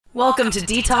Welcome to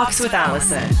Detox with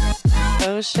Allison.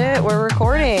 Oh shit, we're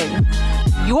recording.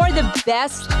 You're the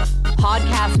best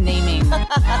podcast naming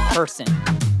person.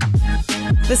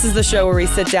 This is the show where we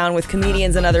sit down with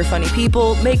comedians and other funny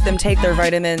people, make them take their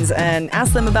vitamins, and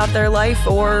ask them about their life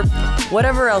or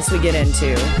whatever else we get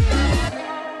into.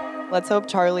 Let's hope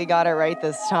Charlie got it right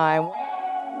this time.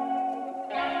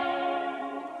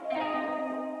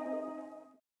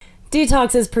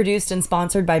 Detox is produced and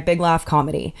sponsored by Big Laugh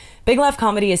Comedy. Big Laugh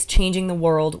Comedy is changing the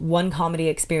world one comedy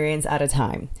experience at a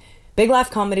time. Big Laugh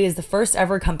Comedy is the first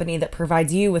ever company that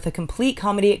provides you with a complete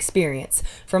comedy experience,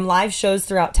 from live shows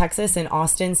throughout Texas in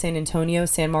Austin, San Antonio,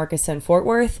 San Marcos, and Fort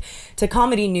Worth, to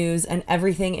comedy news and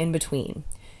everything in between.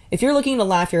 If you're looking to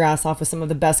laugh your ass off with some of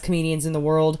the best comedians in the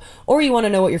world, or you want to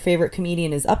know what your favorite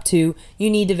comedian is up to, you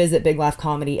need to visit Big Laugh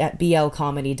Comedy at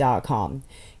blcomedy.com.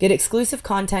 Get exclusive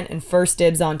content and first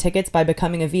dibs on tickets by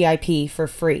becoming a VIP for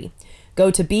free.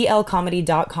 Go to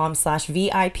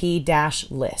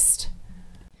blcomedy.com/VIP-list.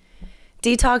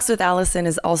 Detox with Allison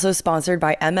is also sponsored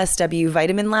by MSW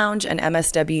Vitamin Lounge and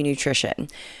MSW Nutrition.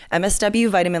 MSW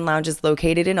Vitamin Lounge is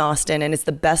located in Austin, and it's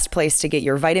the best place to get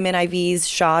your vitamin IVs,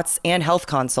 shots, and health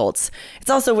consults. It's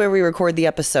also where we record the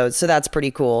episodes, so that's pretty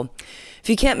cool. If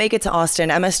you can't make it to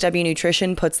Austin, MSW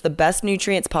Nutrition puts the best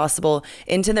nutrients possible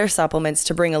into their supplements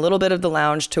to bring a little bit of the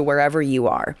lounge to wherever you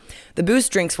are. The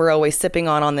boost drinks we're always sipping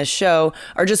on this show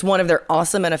are just one of their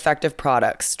awesome and effective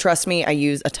products. Trust me, I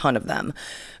use a ton of them.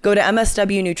 Go to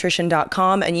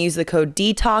mswnutrition.com and use the code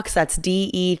DETALKS, that's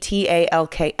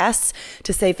DETALKS,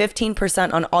 to save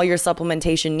 15% on all your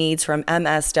supplementation needs from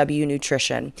MSW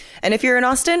Nutrition. And if you're in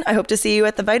Austin, I hope to see you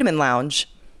at the Vitamin Lounge.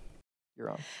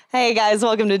 Hey guys,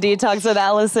 welcome to Detox with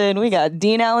Allison. We got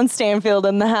Dean Allen Stanfield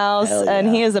in the house, yeah. and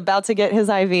he is about to get his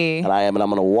IV. And I am, and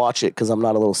I'm going to watch it because I'm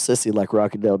not a little sissy like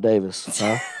Rocky Dale Davis.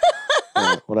 Huh?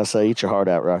 What I say, eat your heart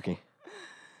out, Rocky.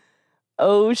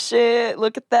 Oh shit,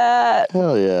 look at that.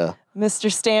 Hell yeah.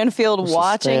 Mr. Stanfield Mr.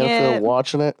 watching Stanfield it.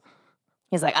 watching it.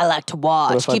 He's like, I like to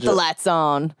watch. Keep the lights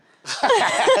on.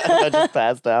 I just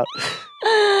passed out.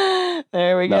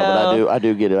 There we go. No, but I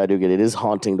do get it. It is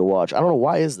haunting to watch. I don't know,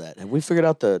 why is that? Have we figured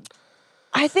out the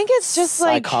I think it's just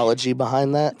psychology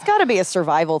behind that? It's got to be a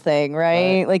survival thing,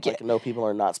 right? Like no, people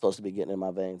are not supposed to be getting in my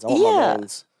veins. I want my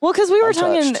veins. Well, because we were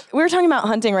talking untouched. about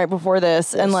hunting right before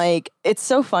this, and like it's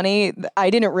so funny. I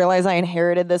didn't realize I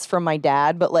inherited this from my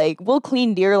dad, but like we'll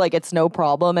clean deer like it's no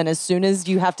problem, and as soon as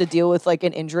you have to deal with like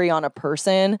an injury on a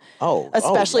person,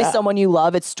 especially someone you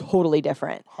love, it's totally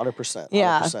different. 100%.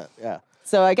 Yeah. 100%. Yeah.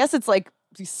 So I guess it's like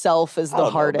self is the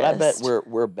hardest. But I bet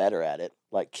we're better at it.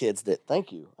 Like kids that.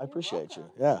 Thank you. I appreciate you.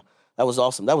 Yeah. That was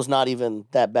awesome. That was not even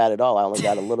that bad at all. I only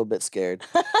got a little bit scared.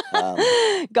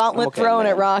 Gauntlet thrown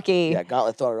at Rocky. Yeah,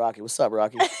 gauntlet thrown at Rocky. What's up,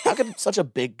 Rocky? How could such a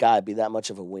big guy be that much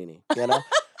of a weenie? You know,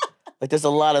 like there's a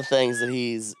lot of things that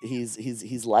he's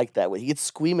like that way. He gets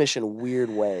squeamish in weird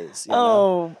ways. You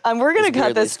know? We're gonna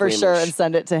cut this for sure and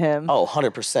send it to him. Oh,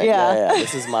 100%. Yeah.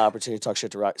 This is my opportunity to talk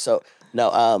shit to Rocky. So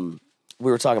no,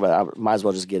 we were talking about it. I might as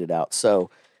well just get it out. So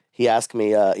he asked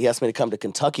me to come to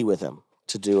Kentucky with him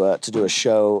to do a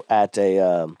show at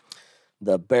the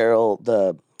Barrel.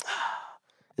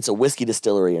 It's a whiskey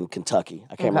distillery in Kentucky.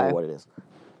 I can't remember what it is.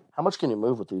 How much can you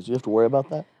move with these? Do you have to worry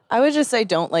about that? I would just say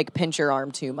don't like pinch your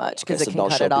arm too much because it can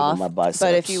cut it off.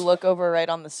 But if you look over right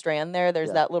on the strand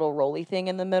there's that little rolly thing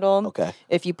in the middle. Okay.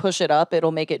 If you push it up,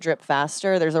 it'll make it drip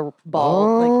faster. There's a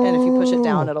ball, and if you push it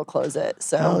down, it'll close it.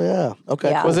 So. Oh yeah. Okay.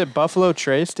 Yeah. Cool. Was it Buffalo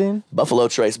Trace, Dean? Buffalo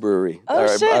Trace Brewery. Oh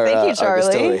shit! Thank you, Charlie.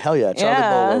 Distillery. Hell yeah, Charlie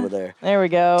Bowl over there. There we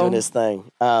go. Doing his thing.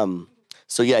 So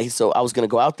I was gonna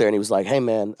go out there, and he was like, "Hey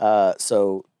man,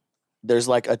 so there's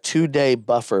like a 2-day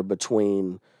buffer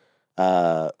between,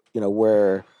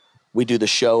 where we do the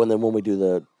show and then when we do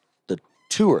the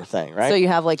tour thing, right? So you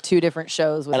have like 2 different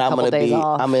shows with a couple days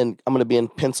off. I'm gonna be in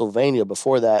Pennsylvania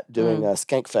before that doing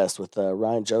Skankfest with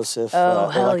Ryan Joseph. Oh,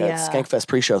 hell a Skankfest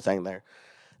pre-show thing there.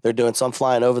 They're doing, so I'm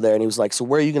flying over there, and he was like, "So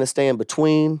where are you gonna stay in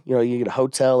between? You know, you get a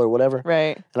hotel or whatever."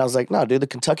 Right. And I was like, "No, dude, the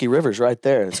Kentucky River's right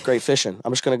there. It's great fishing.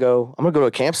 I'm gonna go to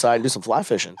a campsite and do some fly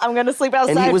fishing." I'm gonna sleep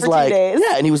outside and he was for like, 2 days.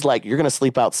 Yeah, and he was like, "You're gonna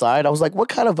sleep outside?" I was like, "What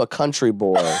kind of a country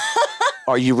boy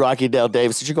are you, Rocky Dale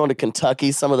Davis? You're going to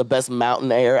Kentucky, some of the best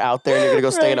mountain air out there, and you're gonna go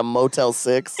stay in a Motel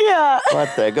 6? Yeah.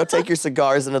 What the? Go take your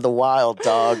cigars into the wild,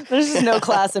 dog." There's just no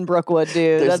class in Brookwood,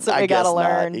 dude. That's what we gotta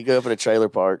learn. You go up in a trailer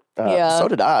park. So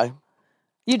did I.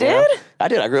 You did? I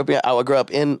did. I grew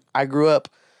up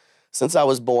since I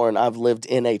was born, I've lived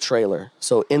in a trailer.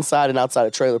 So inside and outside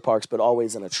of trailer parks, but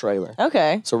always in a trailer.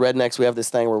 Okay. So rednecks, we have this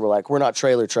thing where we're like, we're not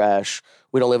trailer trash.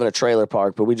 We don't live in a trailer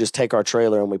park, but we just take our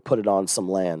trailer and we put it on some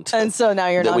land. And so now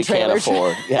you're that not we trailer can't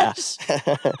afford. trash.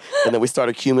 Yeah. And then we start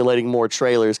accumulating more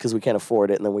trailers because we can't afford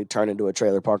it, and then we turn into a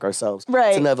trailer park ourselves. Right.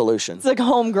 It's an evolution. It's like a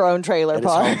homegrown trailer It is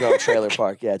park. homegrown trailer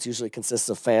park. Yeah, it usually consists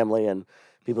of family and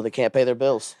people that can't pay their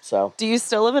bills. So Do you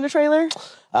still live in a trailer?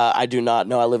 I do not.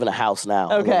 No, I live in a house now.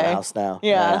 I live in Okay. a house now.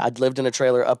 Yeah. I'd lived in a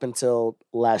trailer up until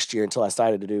last year, until I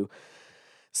started to do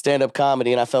stand-up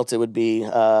comedy, and I felt it would be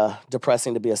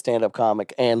depressing to be a stand-up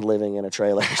comic and living in a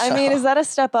trailer. I mean, is that a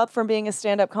step up from being a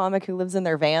stand-up comic who lives in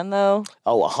their van, though?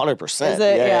 Oh, 100%. Is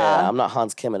it? Yeah. I'm not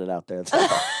Hans Kimming it out there.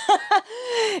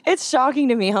 It's shocking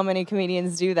to me how many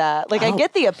comedians do that. Like, I don't-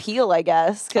 get the appeal, I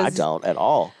guess. 'Cause I don't at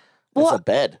all. Well, it's a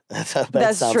bed. That's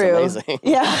That's sounds true. amazing.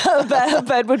 Yeah, a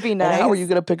bed would be nice. And how are you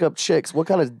going to pick up chicks? What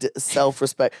kind of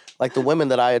self-respect? Like the women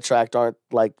that I attract aren't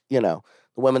like, the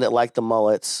women that like the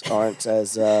mullets aren't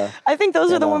as, I think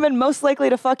those are the know. women most likely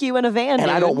to fuck you in a van, and dude.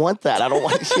 I don't want that. I don't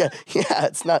want, yeah,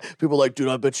 it's not, people are like, dude,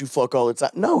 I bet you fuck all the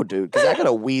time. No, dude, because I got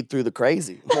to weed through the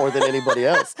crazy more than anybody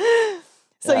else.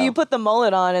 So Yeah. you put the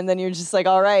mullet on, and then you're just like,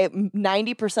 all right,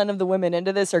 90% of the women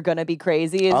into this are going to be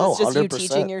crazy. Is this just you 100%.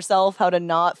 teaching yourself how to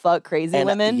not fuck crazy And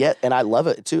women? yeah, and I love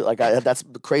it too. Like that's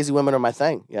crazy women are my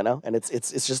thing, and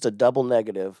it's just a double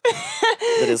negative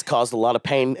that has caused a lot of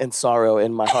pain and sorrow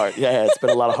in my heart. Yeah, it's been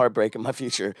a lot of heartbreak in my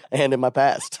future and in my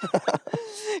past.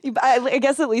 I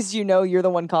guess at least you know you're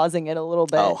the one causing it a little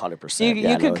bit. Oh, 100%.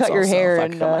 You could cut your hair I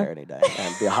and, could cut my hair any day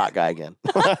and be a hot guy again.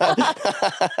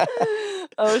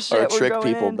 Oh shit, or we're trick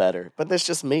going people in. better. But that's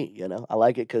just me, I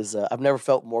like it because I've never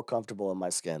felt more comfortable in my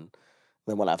skin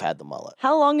than when I've had the mullet.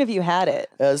 How long have you had it?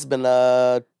 It's been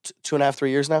 2.5,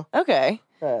 3 years now. Okay,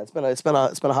 Yeah, it's been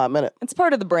a hot minute. it's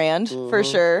part of the brand for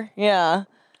Mhm. sure. Yeah,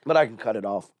 But I can cut it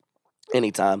off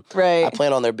anytime. right. I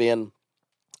plan on there being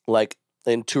like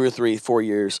in 2 or 3, 4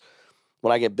 years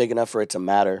when I get big enough for it to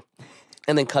matter,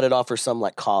 and then cut it off for some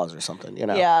like cause or something.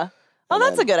 Yeah. Oh, And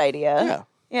that's a then- good idea. Yeah.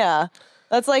 Yeah.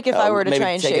 That's like if I were to maybe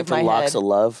try and take shave it to my Locks head. of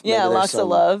Love. Yeah, Maybe there's Locks of some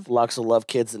Love. Locks of Love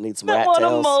kids that need some That rat want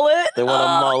tails. a mullet. They want a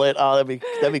mullet. Oh, that'd be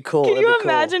cool. Can That'd you be cool.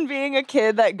 imagine being a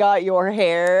kid that got your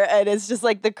hair and it's just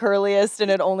like the curliest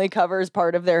and it only covers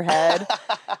part of their head?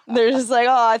 They're just like,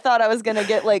 oh, I thought I was gonna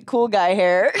get like cool guy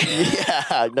hair.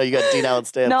 Yeah, no, you got Dean Allen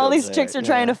Stanfield. Now all these chicks are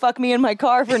trying to fuck me in my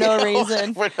car for no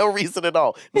reason. For no reason at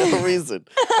all. No reason.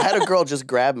 I had a girl just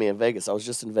grab me in Vegas. I was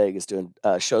just in Vegas doing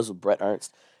shows with Brett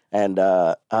Ernst, and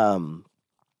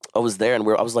I was there, and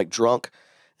I was like drunk,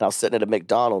 and I was sitting at a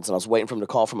McDonald's, and I was waiting for him to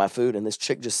call for my food, and this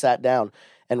chick just sat down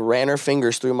and ran her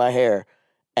fingers through my hair.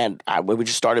 And we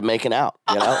just started making out,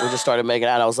 We just started making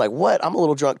out. I was like, what? I'm a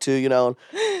little drunk too,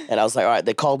 And I was like, all right,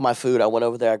 they called my food. I went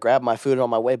over there. I grabbed my food. And on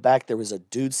my way back, there was a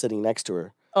dude sitting next to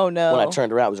her. Oh no. When I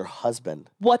turned around, it was her husband.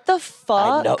 What the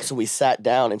fuck? I know. So we sat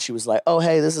down, and she was like, oh,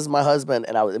 hey, this is my husband.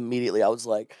 And I was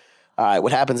like, all right,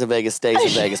 what happens in Vegas stays in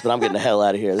Vegas, but I'm getting the hell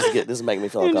out of here. This is making me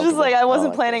feel You're uncomfortable. just like, I wasn't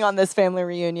don't planning this. on this family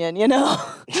reunion, Yeah, no,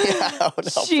 for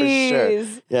sure.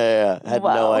 Jeez. Yeah. I had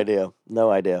Wow. no idea. No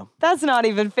idea. That's not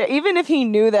even fair. Even if he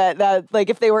knew that like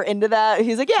if they were into that,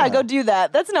 he's like, yeah, go do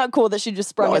that. That's not cool that she just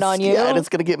sprung No, it it's- on you. Yeah, and it's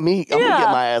gonna get me. I'm gonna Yeah.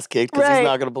 get my ass kicked because Right. he's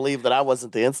not gonna believe that I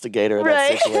wasn't the instigator of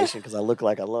Right. that situation because I look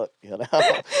like I look.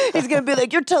 He's gonna be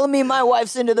like, you're telling me my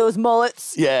wife's into those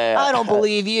mullets? Yeah. I don't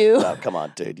believe you. No, come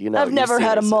on, dude. I've you're never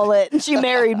had a serious. mullet, and she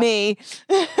married me.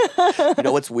 You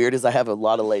know what's weird is I have a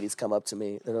lot of ladies come up to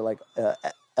me that are like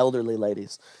elderly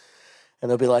ladies. And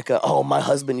they'll be like, oh, my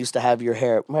husband used to have your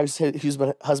hair. My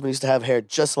husband used to have hair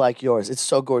just like yours. It's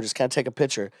so gorgeous. Can I take a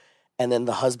picture? And then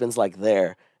the husband's like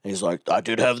there. And he's like, I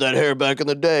did have that hair back in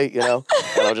the day, And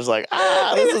I'm just like,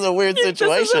 this is a weird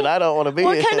situation. I don't want to be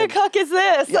What in. kind of cuck is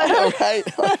this? Yeah, I know, right?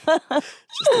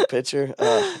 Just a picture.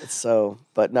 It's so,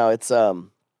 but no, it's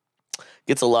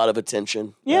gets a lot of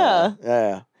attention. Yeah.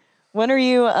 Yeah. When are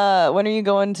you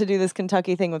going to do this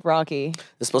Kentucky thing with Rocky?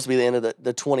 It's supposed to be the end of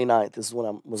the 29th. This is when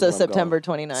I'm. So September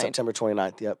 29th. September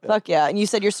 29th. Yep. Fuck yeah! And you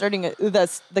said you're starting.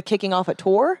 That's the kicking off a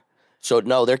tour. So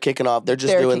no, they're kicking off. They're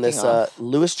just They're doing kicking this. off.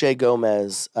 Louis J.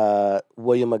 Gomez,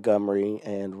 William Montgomery,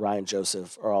 and Ryan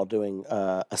Joseph are all doing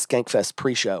a Skankfest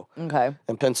pre-show Okay.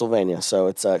 in Pennsylvania. So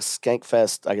it's a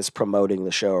Skankfest, I guess, promoting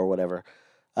the show or whatever.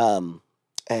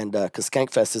 And because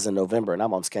Skankfest is in November, and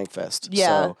I'm on Skankfest.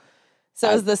 Yeah. So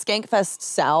is the Skankfest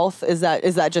South? Is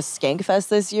that just Skankfest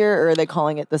this year, or are they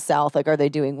calling it the South? Like, are they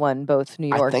doing one both New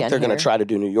York? I think and they're going here? to try to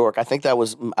do New York. I think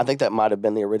that might have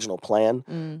been the original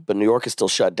plan, but New York is still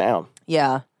shut down.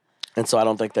 Yeah. And so I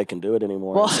don't think they can do it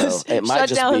anymore. Well, so it might shut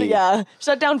just down. be, Yeah,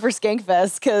 shut down for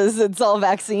Skankfest because it's all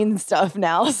vaccine stuff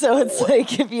now. So it's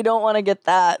like if you don't want to get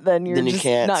that, then you're you just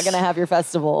can't. not going to have your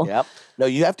festival. Yep. No,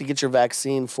 you have to get your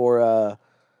vaccine for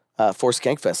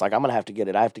Skankfest. Like I'm gonna have to get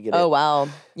it. I have to get it. Oh wow. A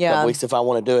Yeah. couple weeks if I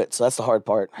want to do it. So that's the hard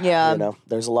part. Yeah. You know,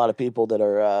 there's a lot of people that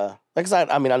are like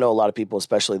I know a lot of people,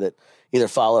 especially that either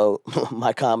follow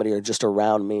my comedy or just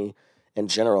around me in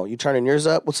general. You turning yours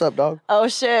up? What's up, dog? Oh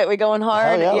shit, we going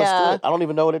hard. Hell yeah, yeah. let's do it. I don't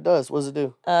even know what it does. What does it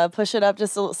do? Push it up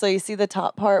just so you see the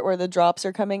top part where the drops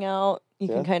are coming out. You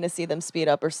can kind of see them speed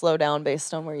up or slow down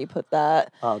based on where you put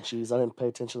that. Oh, geez, I didn't pay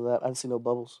attention to that. I didn't see no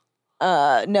bubbles.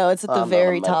 No, it's at the I'm not a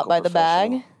very top medical by the bag.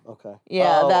 professional. Okay.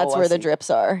 Yeah, Oh, that's I where the see. drips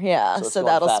are. Yeah, So it's so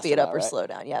going that'll faster speed up now, or right? slow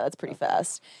down. Yeah, that's pretty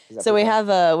fast. Is that So we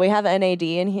pretty have NAD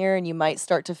in here, and you might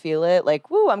start to feel it. Like,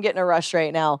 woo, I'm getting a rush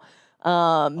right now.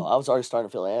 Oh, I was already starting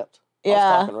to feel amped. I Yeah.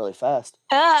 was talking really fast.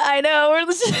 I know.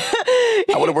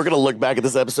 We're gonna look back at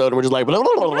this episode and we're just like,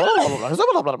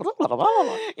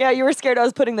 Yeah, you were scared I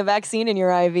was putting the vaccine in your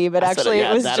IV, but I said actually it,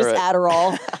 yeah, it was that just or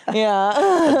Adderall. Yeah.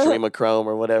 Adrenochrome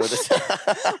or whatever.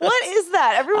 What is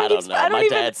that? Everyone I don't keeps. know. I don't My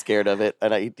even. dad's scared of it,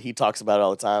 and he talks about it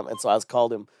all the time. And so I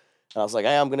called him, and I was like,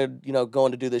 "Hey, I'm gonna,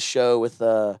 going to do this show with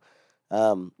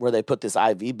where they put this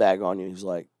IV bag on you." He was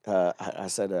like, "I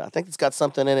said, I think it's got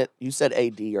something in it." You said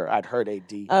AD, or I'd heard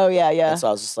AD. Oh yeah, yeah. And so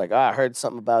I was just like, I heard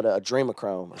something about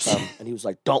Adrenochrome or something, and he was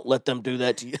like, "Don't let them do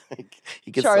that to you."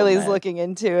 He gets so Charlie's mad. looking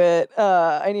into it.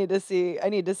 I need to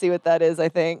see what that is. I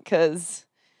think because,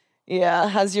 yeah,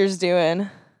 how's yours doing?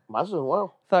 Mine's doing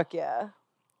well. Fuck yeah,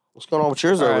 What's going on with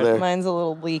yours All over right. there? mine's a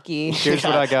little leaky. Here's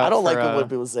what I got. I don't for, like it when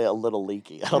people say a little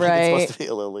leaky. I don't Right. think it's supposed to be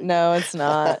a little leaky. No, it's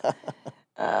not.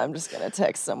 I'm just gonna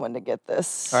text someone to get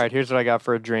this. All right, here's what I got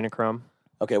for adrenochrome.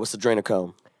 Okay, what's the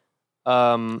Adrenochrome?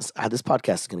 This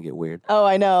podcast is gonna get weird. Oh,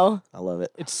 I know. I love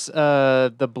it. It's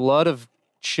the blood of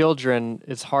children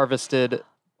is harvested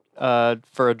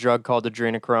for a drug called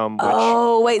adrenochrome, which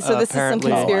Oh, wait. So this is some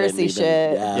apparently- conspiracy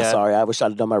shit. Yeah, Yeah. sorry. I wish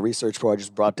I'd done my research before I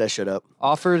just brought that shit up.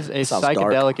 offers a Sounds dark.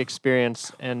 psychedelic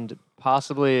experience and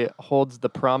possibly holds the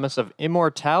promise of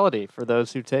immortality for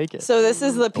those who take it. So this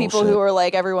is the people who Bullshit. are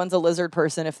like everyone's a lizard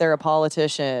person if they're a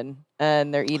politician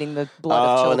and they're eating the blood of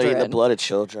Oh, children. and they're eating the blood of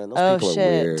children. Those Oh people are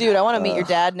shit, weird. dude! I want to meet your Ugh.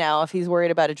 dad now if he's worried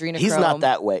about adrenochrome. He's not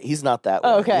that way. He's not that way.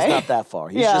 Oh, okay. He's not that far.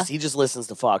 He's Yeah. he just listens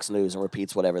to Fox News and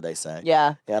repeats whatever they say.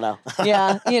 Yeah, You know?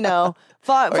 yeah. You know,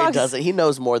 Or he Fox. doesn't. He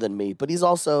knows more than me, but he's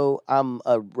also, I'm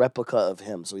a replica of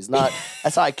him. So he's not,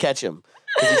 that's how I catch him.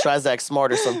 Because he tries to act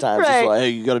smarter sometimes. Right. He's like, hey,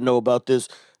 you got to know about this,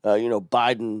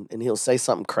 Biden, and he'll say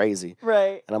something crazy.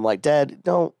 Right. And I'm like, Dad,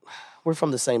 we're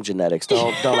from the same genetics.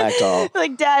 Don't act all.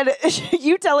 Like, Dad,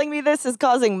 you telling me this is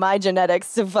causing my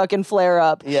genetics to fucking flare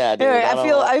up. Yeah, dude. Anyway,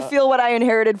 don't I feel what I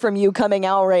inherited from you coming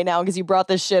out right now because you brought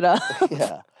this shit up.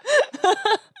 Yeah.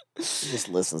 He just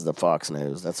listens to Fox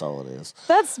News. That's all it is.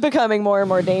 That's becoming more and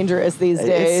more dangerous these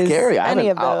days. It's scary. Any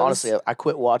of those. Honestly, I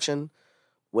quit watching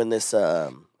when this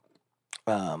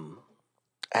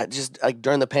just like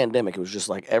during the pandemic, it was just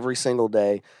like every single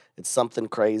day it's something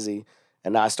crazy.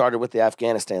 And I started with the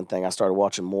Afghanistan thing. I started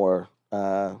watching more.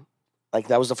 Like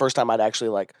that was the first time I'd actually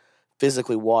like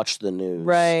physically watched the news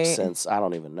Right. since I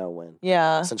don't even know when.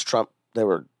 Yeah. Since Trump, they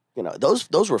were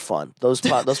those were fun. Those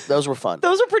were fun.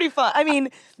 Those were pretty fun. I mean,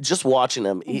 Just watching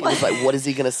him, he was like, "What is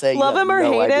he gonna say?" You love have him or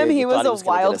no hate idea. him, he You was thought a gonna get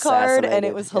wild card, and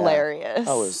it assassinated. was Yeah. hilarious.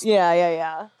 I was-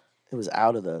 Yeah. It was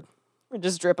out of the. We're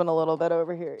just dripping a little bit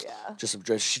over here. Yeah.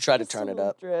 She tried to turn Some it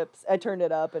up. Drips. I turned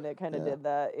it up, and it kind of did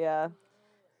that. Yeah.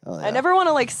 Oh, I yeah. never want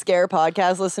to like scare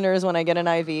podcast listeners when I get an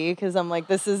IV because I'm like,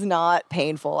 this is not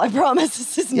painful. I promise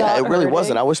this is Yeah, not. it really hurting.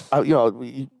 wasn't. I wish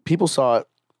people saw it.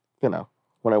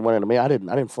 When I went into me, I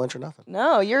didn't flinch or nothing.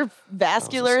 No, you're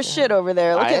vascular as shit over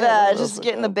there. Look I at am. that. I was Just like,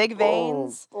 getting the big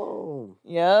veins. boom.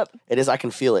 Yep. It is. I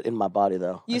can feel it in my body,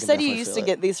 though. I You can said you definitely used to feel it.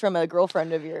 get these from a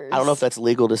girlfriend of yours. I don't know if that's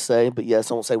legal to say, but yes,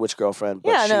 I won't say which girlfriend.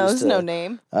 But Yeah, she no, used there's to, no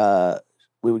name.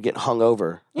 We would get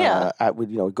hungover. Yeah.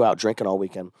 We'd go out drinking all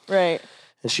weekend. Right.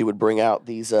 And she would bring out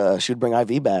these, she would bring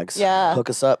IV bags. Yeah. Hook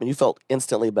us up, and you felt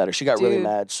instantly better. She got really Dude.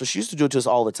 mad. So she used to do it to us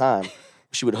all the time.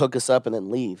 She would hook us up and then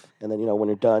leave. And then, when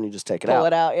you're done, you just take it Pull out.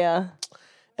 it out. Yeah.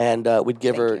 And we'd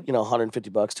give her, you. $150,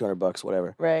 $200,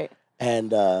 whatever. Right.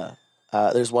 And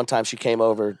there's one time she came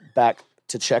over back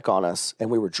to check on us, and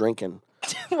we were drinking.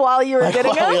 While you were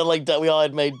getting up. We all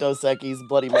had made Dos Equis,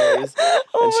 Bloody Marys.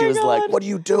 Oh And she my was like, God. "What are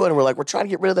you doing?" And we're like, "We're trying to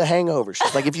get rid of the hangover."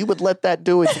 She's like, "If you would let that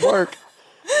do its work."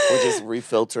 We're just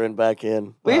refiltering back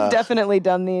in. We've definitely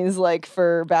done these like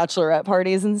for bachelorette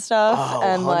parties and stuff. Oh,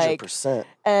 and 100%.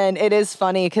 And it is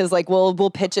funny because like we'll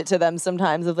pitch it to them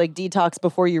sometimes of like detox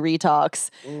before you retox.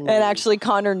 And actually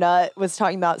Connor Nutt was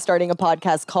talking about starting a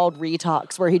podcast called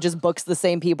Retox where he just books the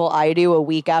same people I do a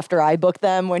week after I book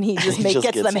them when he just He just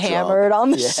gets them gets drunk. hammered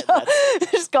on the Yeah, show.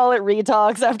 Just call it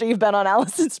Retox after you've been on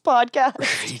Allison's podcast.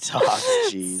 Detox.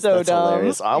 Jeez, So that's dumb.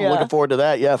 hilarious. I'm Yeah. looking forward to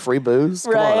that. Yeah, free booze.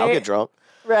 Come on, I'll Right. get drunk.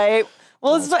 Right.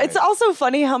 Well, it's That's great. also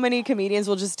funny how many comedians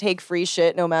will just take free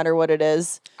shit no matter what it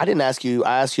is. I didn't ask you.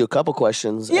 I asked you a couple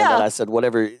questions, and Yeah. then I said,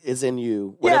 whatever is in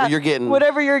you, whatever you're getting.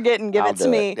 Whatever you're getting, give I'll it to do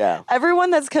me. it, yeah.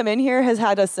 Everyone that's come in here has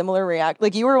had a similar react.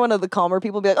 Like you were one of the calmer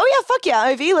people, be like, "Oh yeah, fuck yeah,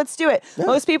 IV, let's do it."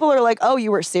 Most people are like, "Oh,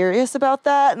 you were serious about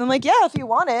that?" And I'm like, "Yeah, if you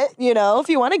want it, if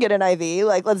you want to get an IV,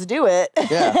 like let's do it."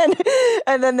 Yeah.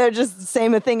 and then they're just the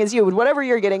same thing as you. Whatever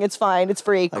you're getting, it's fine. It's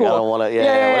free. Like, Cool. I don't want to.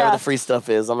 Whatever the free stuff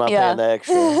is, I'm not paying the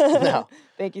extra. No.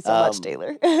 Thank you so much,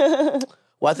 Taylor.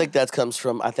 Well, I think that comes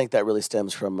from. I think that really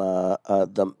stems from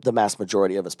the mass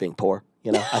majority of us being poor.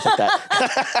 I think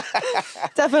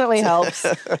that Definitely helps.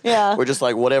 Yeah. we're just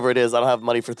like whatever it is. I don't have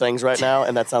money for things right now,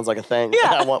 and that sounds like a thing.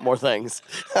 Yeah. And I want more things.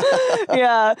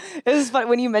 Yeah. It was fun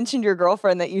when you mentioned your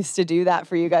girlfriend that used to do that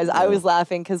for you guys. I was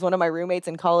laughing because one of my roommates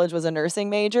in college was a nursing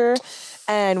major.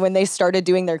 And when they started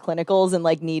doing their clinicals and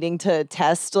like needing to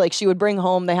test, like she would bring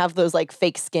home, they have those like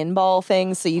fake skin ball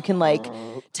things so you can like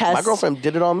test. My girlfriend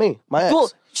did it on me. My ex.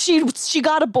 Well, she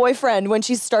got a boyfriend when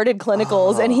she started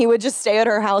clinicals and he would just stay at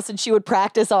her house and she would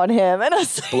practice on him. And I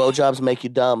was like, Blowjobs make you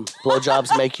dumb.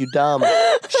 Blowjobs make you dumb.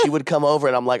 She would come over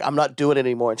and I'm like, I'm not doing it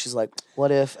anymore. And she's like,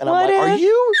 what if? And I'm What like, are if?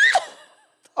 you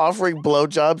offering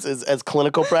blowjobs as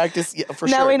clinical practice? Yeah, for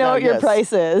sure. now we know what your yes.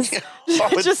 price is. Oh,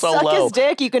 it's Just so suck low. his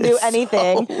dick. You can do It's so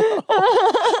anything.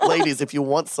 Ladies, if you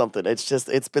want something,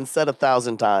 it's been said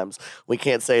 1,000 times. We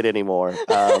can't say it anymore.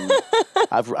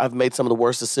 I've made some of the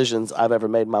worst decisions I've ever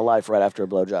made in my life right after a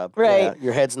blowjob. Right. Yeah,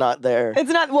 your head's not there.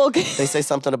 It's not, well, They say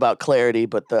something about clarity,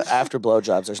 but the after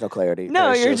blowjobs, there's no clarity.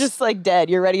 no, There's you're just like dead.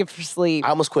 You're ready for sleep. I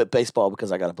almost quit baseball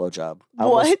because I got a blowjob.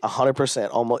 What? 100%.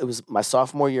 Almost. It was my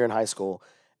sophomore year in high school,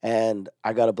 and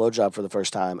I got a blowjob for the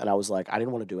first time, and I was like, I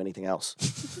didn't want to do anything else.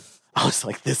 I was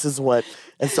like, this is what.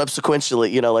 And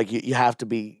subsequently, like you have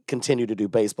to continue to do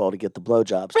baseball to get the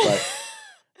blowjobs, but.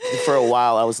 For a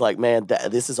while, I was like, man,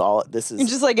 this is all. This You're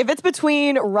is. just like, if it's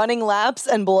between running laps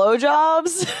and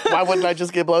blowjobs, Why wouldn't I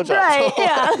just get blowjobs? right?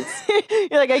 Yeah,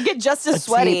 you're like, I get just as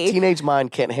sweaty. Teenage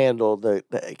mind can't handle the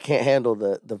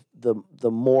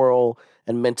moral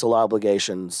and mental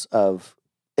obligations of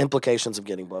implications of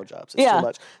getting blowjobs. It's Yeah. too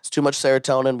much. It's too much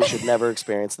serotonin. We should never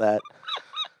experience that.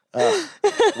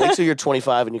 Wait till you're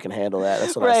 25 and you can handle that.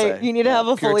 That's what I Right. say. You need to have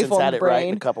a fully Puritans formed had it right in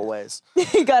brain. a couple ways.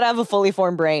 You gotta have a fully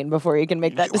formed brain before you can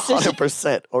make that decision.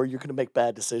 100%, or you're going to make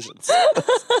bad decisions.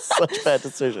 Such bad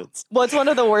decisions. What's one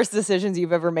of the worst decisions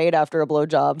you've ever made after a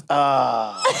blowjob?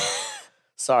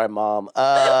 Sorry, Mom.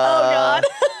 Oh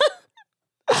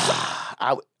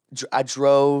God. I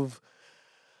drove.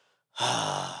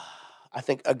 I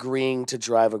think agreeing to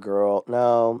drive a girl.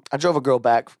 No, I drove a girl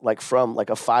back from a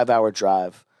 5-hour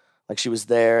drive. Like she was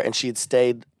there and she had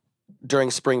stayed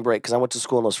during spring break because I went to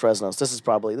school in Los Fresnos. This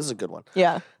is a good one.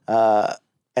 Yeah.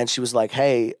 And she was like,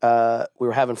 hey, we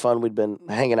were having fun. We'd been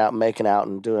hanging out and making out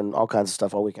and doing all kinds of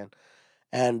stuff all weekend.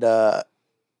 And her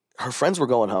friends were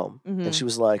going home. Mm-hmm. And she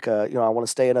was like, I want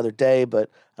to stay another day, but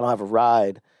I don't have a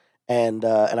ride. And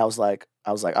I was like,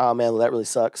 oh man, well, that really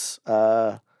sucks.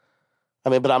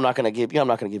 But I'm not gonna give you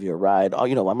a ride. Oh,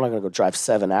 I'm not gonna go drive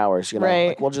 7 hours.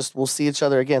 Right. Like, we'll see each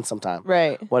other again sometime.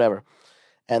 Right. Whatever.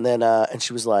 And then and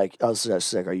she was like,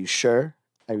 she's like, are you sure?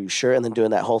 Are you sure? And then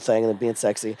doing that whole thing and then being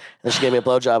sexy. And then she gave me a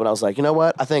blowjob and I was like, you know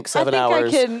what? I think 7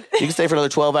 hours. You can stay for another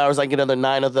 12 hours. I can get another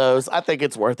 9 of those. I think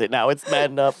it's worth it now. It's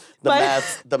bad enough.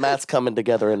 The math's coming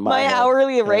together in my head.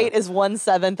 hourly rate is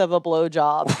 11/7 of a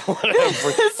blowjob.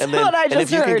 Whatever. And then what I and just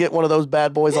if you can heard. get one of those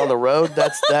bad boys on the road,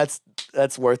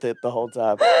 that's worth it the whole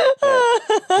time.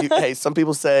 Yeah. Hey, some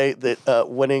people say that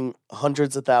winning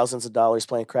hundreds of thousands of dollars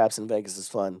playing craps in Vegas is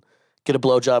fun. Get a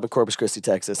blowjob in Corpus Christi,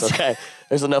 Texas. Okay,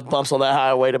 there's enough bumps on that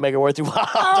highway to make it worth your while.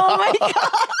 Oh my God.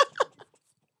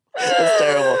 That's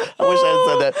terrible. I wish I had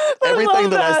said that. I Everything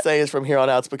love that I that. say is from here on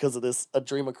out. It's because of this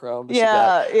adrenochrome that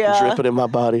Yeah, she got yeah. dripping in my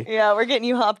body. Yeah, we're getting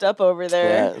you hopped up over Yeah,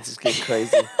 there. it's just getting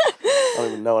crazy. I don't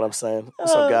even know what I'm saying.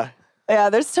 What's up, guy? Yeah,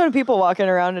 there's a ton of people walking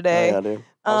around today. Yeah, dude.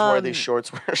 I was wearing these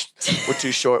shorts. We're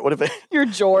too short. What if it? Your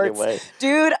jorts. Anyway.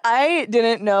 Dude, I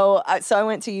didn't know. So I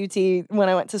went to UT when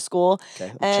I went to school.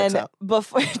 Okay, that checks and out.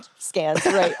 before scans,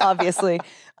 right, obviously.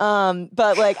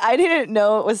 But like, I didn't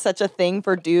know it was such a thing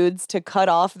for dudes to cut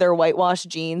off their whitewashed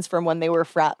jeans from when they were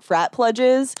frat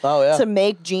pledges to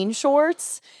make jean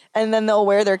shorts. And then they'll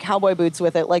wear their cowboy boots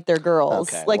with it like they're girls.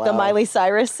 Okay, like the Miley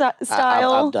Cyrus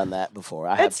style. I've done that before.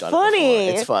 I have It's done funny. it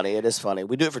before. It's funny. It is funny.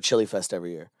 We do it for Chili Fest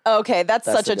every year. Okay, that's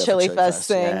such the a deal for Chili Chili Fest Fest.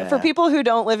 thing. Yeah. For people who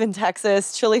don't live in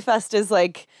Texas, Chili Fest is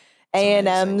like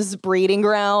A&M's breeding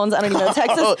grounds. I don't even know.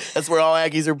 Texas That's where all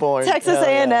Aggies are born. Texas Hell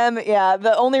yeah. A&M, yeah.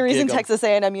 The only reason Gig 'em. Texas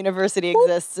A&M University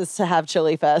exists is to have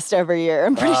Chili Fest every year.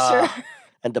 I'm pretty sure.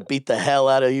 And to beat the hell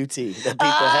out of UT. To beat the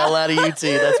hell out of UT.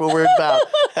 That's what we're about.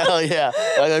 Hell yeah.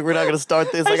 Like, we're not going to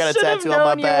start this. I got a tattoo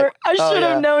on my back. I should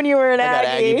have known you were an I got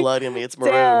Aggie. Aggie blood in me. It's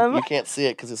maroon. Damn. You can't see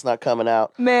it because it's not coming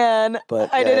out. Man,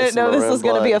 But, I yeah, didn't it's know this maroon was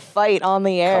going to be a blood. fight on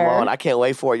the air. Come on. I can't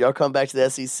wait for it. Y'all come back to the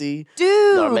SEC.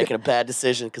 Dude. Y'all are making a bad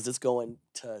decision because it's going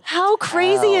to How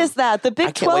crazy town. is that? The I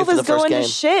Big can't wait 12 for is the first going to game.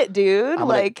 shit, dude.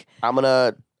 I'm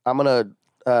gonna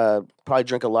probably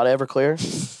drink a lot of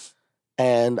Everclear,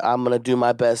 and I'm gonna do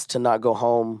my best to not go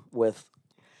home with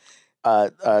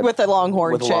with a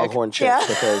Longhorn with chick. a Longhorn chick Yeah.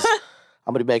 because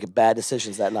I'm gonna be making bad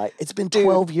decisions that night. It's been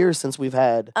 12 years since we've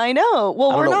had. I know.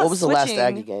 Well, I we're don't know not what was the last switching.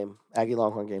 Aggie game, Aggie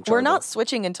Longhorn game. We're Charlie? not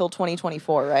switching until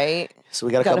 2024, right? So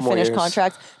we got a Got to couple more finish years.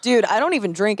 contracts. Dude, I don't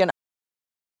even drink, and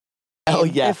Oh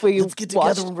yeah, if we let's get together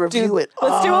watch- and review dude, it.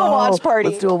 let's do a watch party.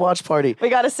 Let's do a watch party. we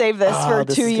got to save this Oh, for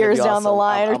this 2 is gonna years be down the awesome.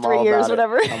 line I'm or 3 all years, about it.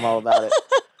 whatever. I'm all about it.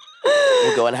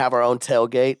 We'll go and have our own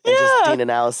tailgate and just Dean and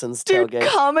Allison's Dude, tailgate.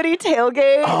 comedy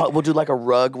tailgate. Oh, we'll do like a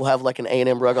rug. We'll have like an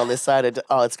A&M rug on this side.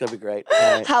 It's gonna be great.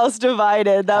 All right. House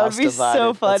divided. That House would be divided.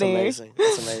 so funny. That's amazing.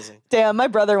 That's amazing. Damn, my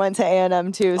brother went to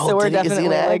A&M too, so Oh, we're did he? Is he an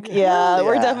definitely ag? like, yeah, Hell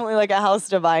we're yeah. definitely like a house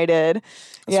divided. That's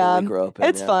yeah, what we grew up in,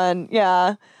 it's yeah. fun.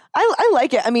 Yeah, I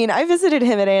like it. I mean, I visited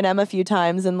him at A&M a few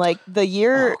times, and like the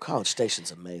year. Oh, College Station's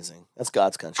amazing. That's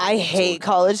God's country. I That's what hate we're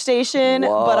College Station,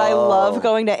 but I love Whoa.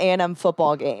 going to A&M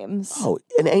football games. Oh,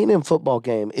 an A&M football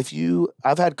game.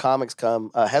 I've had comics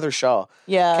come. Heather Shaw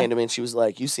Yeah. came to me and she was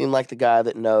like, "You seem like the guy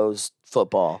that knows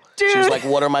football." She was Dude. like,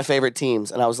 "What are my favorite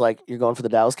teams?" And I was like, "You're going for the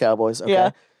Dallas Cowboys, okay?"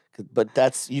 Yeah. But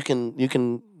you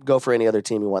can go for any other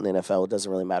team you want in the NFL. It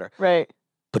doesn't really matter. Right.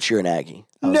 But you're an Aggie.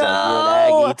 I was like, No!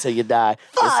 you're an Aggie till you die.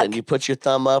 Listen, Fuck. you put your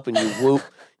thumb up and you whoop,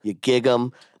 you gig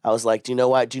 'em. I was like, do you know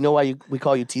why? We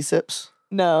call you T-Sips?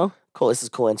 No. Cool. This is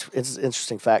cool. It's an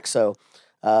interesting fact. So,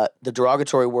 the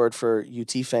derogatory word for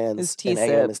UT fans Is in A&M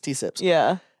T-sip. is T-Sips.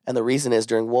 Yeah. And the reason is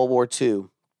during World War II,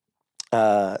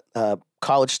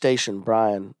 College Station,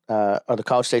 Brian, or the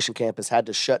College Station campus had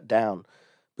to shut down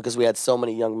because we had so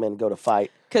many young men go to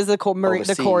fight. Because the core is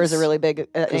a Overseas. really big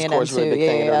at Because A&M Core's too. a really big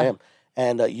thing yeah, at yeah. A&M.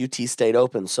 And UT stayed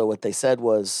open. So what they said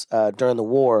was during the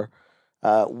war,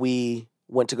 we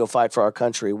went to go fight for our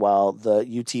country while the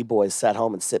UT boys sat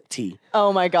home and sipped tea.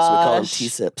 Oh my gosh. So we call them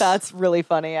T-sips. That's really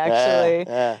funny, actually.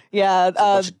 Yeah. Yeah.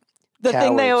 bunch of The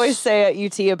thing they cowards. always say at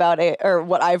UT about or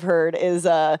what I've heard is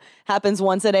happens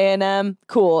once at A&M,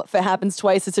 cool. If it happens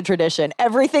twice, it's a tradition.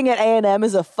 Everything at A&M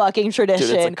is a fucking tradition.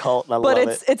 Dude, it's a cult and I but love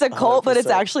it's it. it's a cult, but it's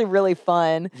 100%. actually really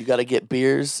fun. You got to get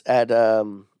beers at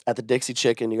the Dixie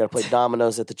Chicken. You got to play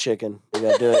dominoes at the Chicken. You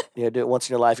got to do it. You got to do it once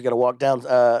in your life. You got to walk down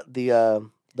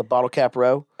the bottle cap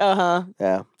row. Uh-huh.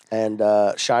 Yeah, and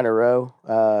Shiner Row.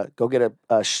 Go get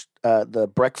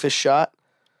the breakfast shot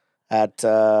at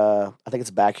I think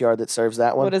it's Backyard that serves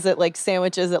that one. What is it, like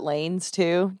sandwiches at Lane's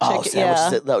too? Oh,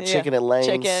 sandwiches at Chicken at Lane's.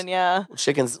 Chicken, yeah.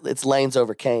 It's Lane's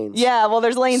over Cane's. Yeah, well,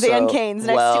 there's Lane's and So, Cane's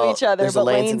next well, to each other, there's a but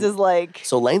Lane's Lane's and- is like,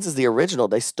 So Lane's is the original.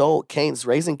 They stole Cane's.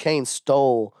 Raising Cane's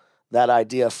stole that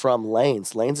idea from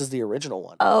Lane's. Lane's is the original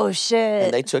one. oh shit.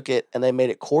 And they took it and they made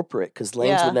it corporate because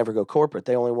Lane's Yeah. would never go corporate.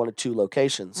 They only wanted 2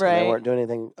 locations. And Right. they weren't doing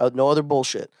anything, no other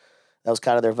bullshit. That was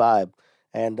kind of their vibe.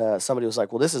 And somebody was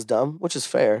like, well, this is dumb, which is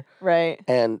fair, right.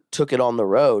 and took it on the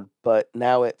road. But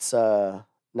now it's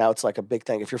like a big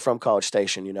thing. If you're from College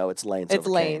Station, you know it's Lane's It's over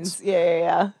Lane's. Cane's. Yeah.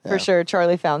 Yeah. For sure.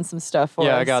 Charlie found some stuff for us.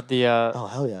 Yeah, I got the Oh,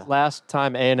 hell yeah. last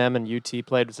time A&M and UT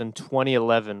played was in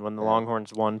 2011 when the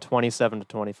Longhorns won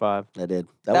 27-25. They did.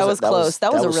 That was close.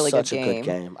 That was a really good such a good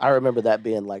game. game. I remember that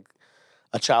being like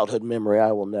a childhood memory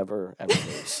I will never ever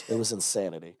lose. It was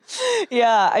insanity.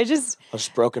 Yeah, I I was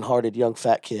just broken-hearted young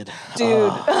fat kid. Dude.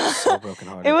 Oh, so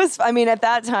broken-hearted. it was, I mean, at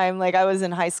that time, like I was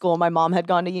in high school, my mom had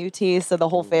gone to UT, so the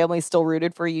whole family still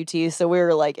rooted for UT, so we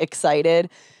were like excited.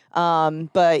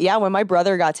 But yeah, when my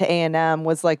brother got to A&M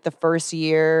was like the first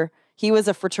year, he was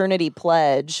a fraternity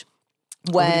pledge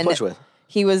Who did you when pledge with?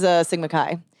 he was a Sigma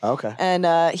Chi. Okay. And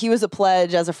he was a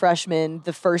pledge as a freshman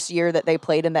the first year that they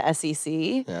played in the SEC.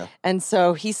 Yeah. And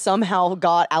so he somehow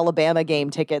got Alabama game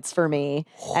tickets for me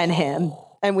and him.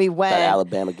 And we went. That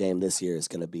Alabama game this year is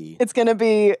going to be It's going to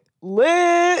be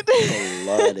lit.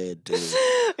 Flooded, dude.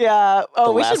 Yeah. Oh,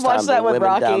 The we last should watch time that the with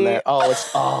women down Rocky. there-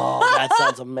 Oh, that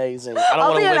sounds amazing. I don't I'll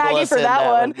want be to an wiggle Aggie us for in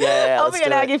that one. Yeah, I'll let's be an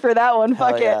do it. Aggie for that one. Hell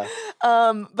Fuck yeah.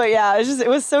 it. But yeah, it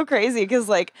was so crazy because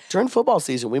like During football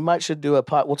season, we should do a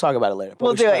pod. We'll talk about it later. but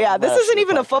we'll we do should it. Yeah, have- this might isn't actually do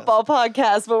even a podcast. football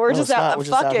podcast, but we're No, just it's out. not. We're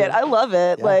just Fuck out it. here. I love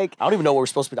it. Yeah. Like I don't even know what we're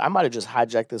supposed to be. I might have just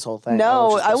hijacked this whole thing.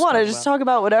 no, I want to just talk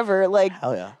about whatever. Like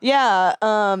Hell yeah. yeah.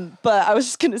 But I was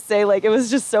just gonna say like it was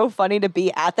just so funny to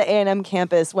be at the A&M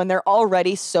campus when they're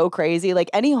already so crazy. Like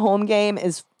any home game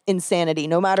is insanity,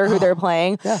 no matter who they're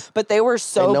playing. Yeah. But they were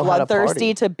so know how to bloodthirsty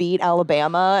party. to beat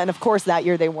Alabama, and of course that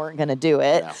year they weren't gonna do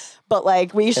it. Yeah. But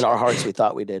like we In our hearts, we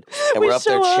thought we did. And we we're up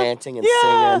there show up- chanting and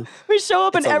yeah, singing. we show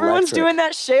up and It's everyone's electric. doing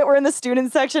that shit. We're in the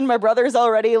student section. My brother's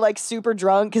already like super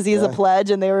drunk because he's a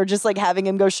pledge, and they were just like having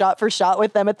him go shot for shot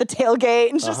with them at the tailgate.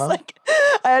 And just like,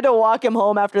 I had to walk him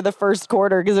home after the first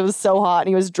quarter because it was so hot and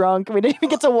he was drunk. We didn't even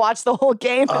get to watch the whole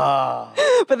game,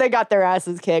 but they got their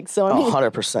asses kicked. So I mean,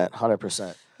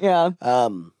 100%. yeah.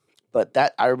 But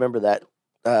that I remember that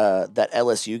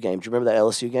LSU game. Do you remember that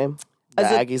LSU game? The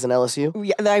As it- Aggies and LSU.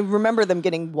 Yeah, I remember them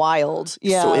getting wild.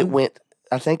 Yeah. So it went.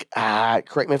 I think.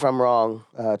 Correct me if I'm wrong,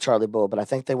 Charlie Bull, but I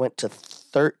think they went to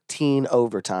 13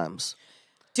 overtimes.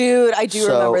 Dude, I do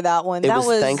So remember that one. It That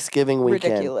was Thanksgiving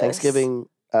weekend. ridiculous. Thanksgiving.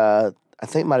 I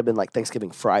think it might have been like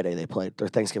Thanksgiving Friday they played, or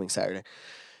Thanksgiving Saturday,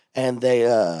 and they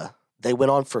went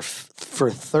on for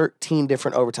 13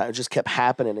 different overtimes. It just kept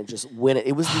happening and just winning.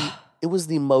 It was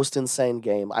the most insane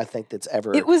game I think that's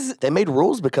ever. It was They made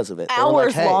rules because of it. They were like,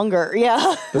 hours hey, longer.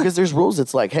 Yeah. because there's rules.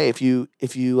 It's like, hey, if you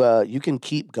you can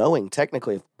keep going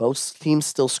technically if both teams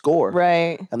still score,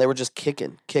 Right. and they were just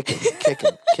kicking,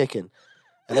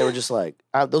 and they were just like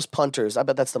those punters. I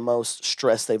bet that's the most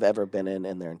stress they've ever been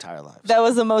in their entire lives. That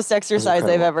was the most exercise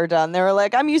they've incredible. ever done. They were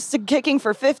like, I'm used to kicking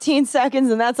for 15 seconds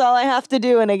and that's all I have to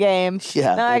do in a game.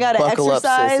 Yeah, Now I gotta buckle up,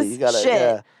 exercise. sissy. You gotta,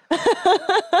 Shit.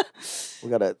 yeah. we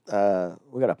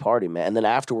gotta party, man. And then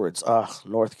afterwards,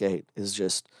 Northgate is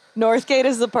just Northgate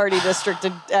is the party district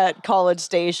at College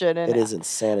Station. And it is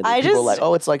insanity. I People are just- like,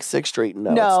 oh, it's like 6th Street. No,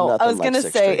 it's No, nothing I was like gonna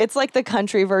 6th say Street. it's like the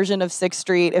country version of 6th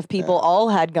Street if people all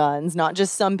had guns, not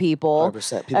just some people.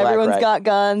 100%. People act Everyone's right. got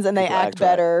guns and they People act act right.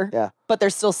 better. Yeah. But they're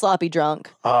still sloppy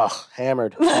drunk.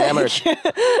 Hammered.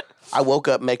 I woke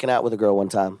up making out with a girl one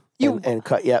time. And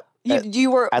cut. Yep. You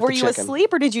were at the you chicken.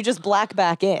 asleep or did you just black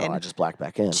back in? I just blacked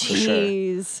back in for sure.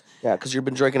 Jeez. Yeah, because you've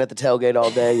been drinking at the tailgate all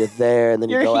day. You're there, and then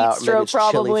you Your go heat out. And maybe stroke it's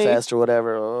probably. Chili Fest or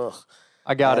whatever. Ugh.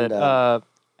 I got And, it.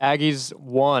 Aggies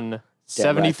won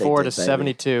Damn right they 74 did, to baby.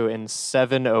 72 in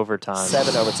 7 overtimes.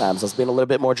 7 overtimes. I was being a little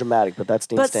bit more dramatic, but that's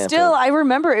Dean But Stanford. still, I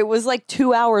remember it was like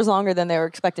 2 hours longer than they were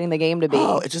expecting the game to be.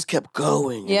 Oh, it just kept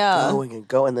going and Yeah. going and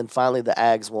going. And then finally the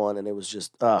Ags won, and it was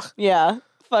just, Yeah.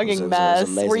 Fucking It was an mess.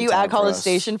 amazing Were you time at for College us.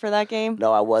 Station for that game?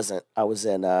 No, I wasn't. I was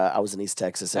in East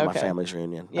Texas at my Okay. family's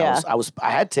reunion. Yeah.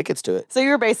 I had tickets to it. So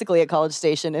you were basically at College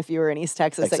Station if you were in East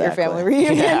Texas at your Exactly. family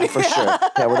reunion. Yeah, for sure.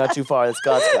 Yeah, we're not too far. It's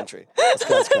God's country. It's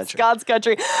God's country. It's God's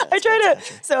country. I try to.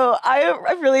 country. So I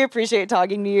really appreciate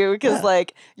talking to you because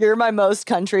like you're my most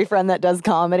country friend that does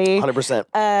comedy. 100%.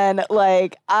 And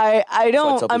like I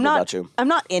don't. tell I'm people not. about you. I'm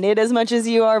not in it as much as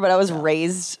you are, but I was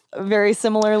raised very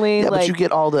similarly. Yeah, like but you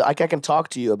get all the, like, I can talk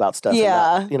to you about stuff.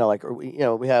 Yeah. And not, like,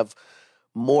 we have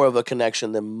more of a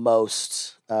connection than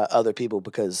most other people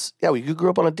because, you grew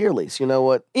up on a deer lease. You know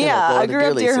what? Yeah, going I to grew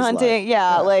up lease deer is hunting. like.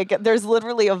 Yeah, like there's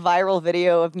literally a viral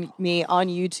video of me on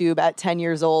YouTube at 10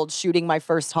 years old shooting my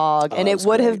first hog, and that it was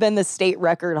would have great. been the state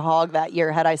record hog that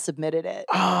year had I submitted it.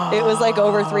 It was like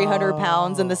over 300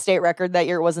 pounds, and the state record that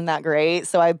year wasn't that great,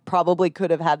 so I probably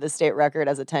could have had the state record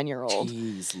as a 10-year-old.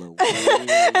 Jeez Louise. And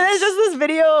there's just this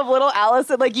video of little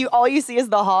Allison, like all you see is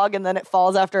the hog, and then it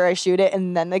falls after I shoot it,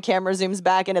 and then the camera zooms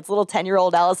back, and it's little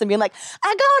 10-year-old Allison being like,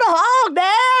 "I got a hog,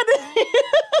 Dad."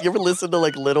 You ever listen to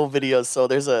like little videos? So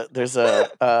there's a and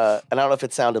I don't know if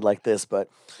it sounded like this, but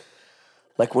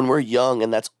like when we're young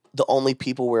and that's the only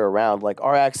people we're around, like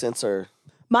our accents are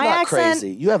My not accent, crazy.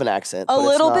 You have an accent. a but it's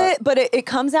little not- bit, but it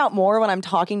comes out more when I'm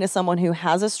talking to someone who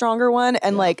has a stronger one.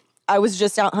 And like, I was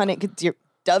just out hunting. 'Cause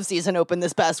dove season opened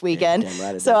this past weekend. damn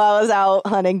right it So did. I was out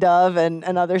hunting dove and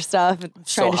other stuff, and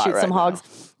trying to hot shoot some right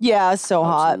hogs. Yeah, so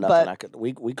hot. Nothing But I could.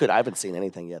 We could. I haven't seen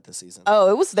anything yet this season.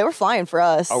 they were flying for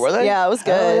us. Oh, were they? Yeah, it was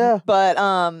Hell good. yeah.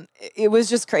 But it was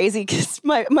just crazy because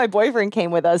my boyfriend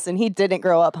came with us and he didn't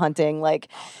grow up hunting. Like,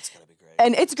 That's gonna be great.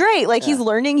 and it's great. Like he's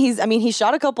learning. He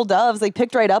shot a couple doves. Like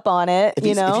picked right up on it. If,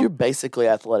 you know. if you're basically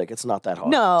athletic, it's not that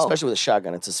hard. No. Especially with a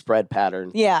shotgun, it's a spread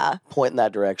pattern. yeah. Point in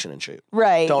that direction and shoot.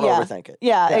 Right. Don't yeah. overthink it.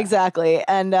 Yeah, Yeah. exactly.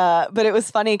 And but it was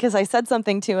funny because I said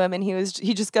something to him and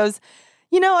he just goes,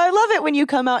 I love it when you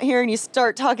come out here and you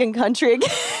start talking country again.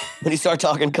 When you start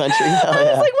talking country, I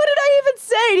was like, what did I even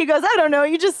say? And he goes, I don't know.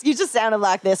 You just sounded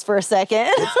like this for a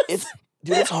second.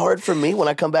 Dude, it's hard for me when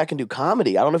I come back and do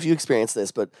comedy. I don't know if you experience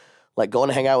this, but like going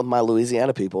to hang out with my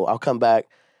Louisiana people, I'll come back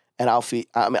and I'll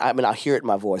hear it in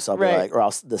my voice. I'll be like,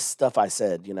 the stuff I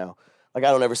said, Like,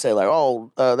 I don't ever say, like,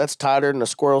 that's tighter than a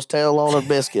squirrel's tail on a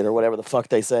biscuit or whatever the fuck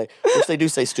they say, which they do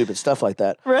say stupid stuff like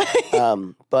that. Right.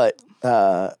 But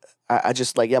I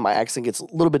just, like, my accent gets a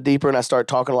little bit deeper and I start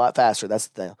talking a lot faster. That's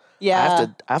the thing. Yeah.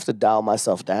 I have to dial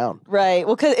myself down. Right.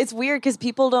 Well, because it's weird because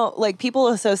people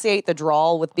associate the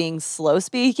drawl with being slow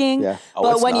speaking. Yeah.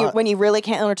 But when you really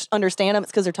can't understand them,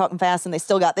 it's because they're talking fast and they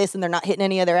still got this and they're not hitting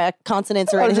any other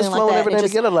consonants or anything just like that. flowing every day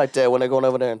together like that when they're going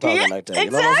over there and talking like that.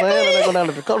 You know what I'm saying? And they go down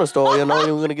to the corner store, you're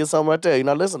going to get something right there. You're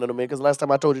not listening to me because last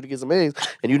time I told you to get some eggs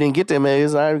and you didn't get them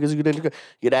eggs because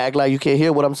you'd act like you can't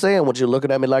hear what I'm saying when you're looking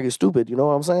at me like you're stupid. You know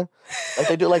what I'm saying? Like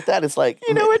they do like that. It's like...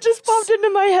 what just popped into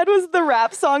my head was the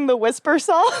rap song, The Whisper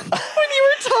Song. When you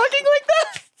were talking like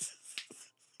that.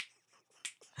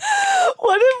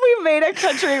 What if we made a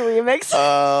country remix?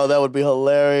 Oh, that would be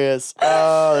hilarious.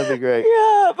 Oh, that'd be great.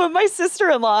 Yeah, but my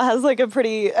sister-in-law has like a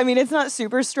pretty, it's not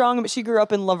super strong, but she grew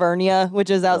up in Lavernia, which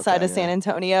is outside of San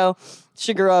Antonio.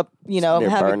 She grew up, near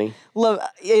Bernie.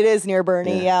 It is near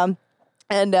Bernie, yeah.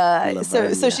 And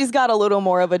so she's got a little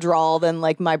more of a drawl than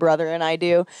like my brother and I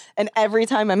do. And every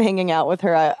time I'm hanging out with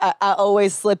her, I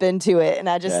always slip into it and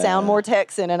I just sound more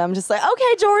Texan. And I'm just like,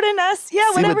 okay, Jordan,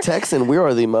 whatever. With Texan, we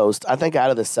are the most, I think out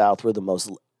of the South, we're the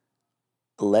most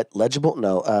legible.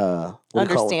 No,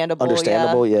 understandable.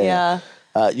 Understandable, yeah.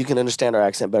 You can understand our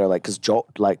accent better, like, because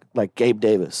like Gabe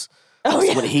Davis. Oh,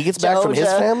 yeah. When he gets back from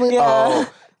his family,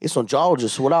 it's from Georgia.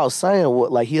 So what I was saying,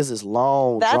 like he has this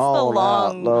long, that's the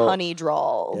long honey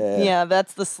drawl. Yeah,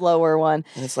 that's the slower one.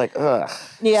 And it's like, ugh.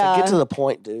 Yeah. Like, get to the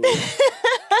point, dude.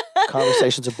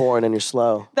 Conversations are boring and you're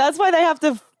slow. That's why they have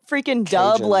to freaking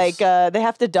dub, Cajuns. they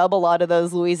have to dub a lot of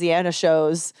those Louisiana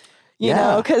shows. You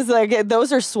know, because like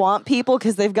those are swamp people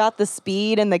because they've got the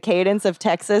speed and the cadence of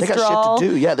Texas. They got drawl. shit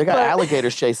to do. Yeah, they got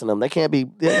alligators chasing them. They can't be.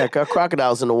 They got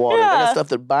crocodiles in the water. Yeah. They got stuff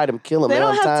that bite them, kill them. They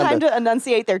don't have time to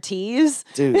enunciate their T's.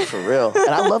 Dude, for real. And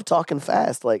I love talking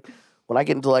fast. Like when I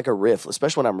get into like a riff,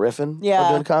 especially when I'm riffing or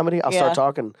doing comedy, I'll start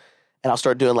talking and I'll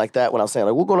start doing like that when I'm saying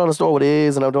like we're going on the store with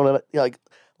these and I'm doing it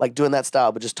like doing that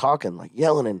style, but just talking, like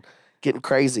yelling and getting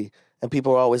crazy. And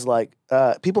people are always like,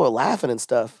 people are laughing and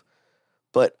stuff.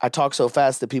 But I talk so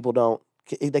fast that people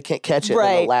they can't catch it.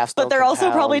 Right. And the laughs but don't they're also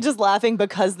compound. probably just laughing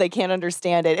because they can't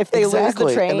understand it. If they lose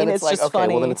the train, and then it's like, just okay,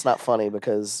 funny. well then it's not funny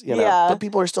because, but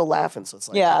people are still laughing. So it's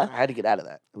like, I had to get out of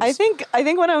that. I think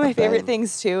one of my favorite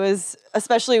things too is,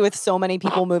 especially with so many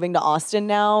people moving to Austin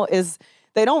now, is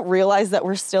they don't realize that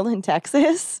we're still in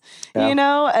Texas,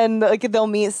 and like they'll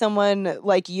meet someone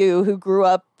like you who grew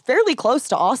up fairly close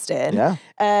to Austin. Yeah.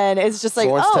 And it's just like,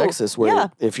 Florence, Texas,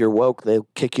 where if you're woke, they'll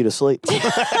kick you to sleep.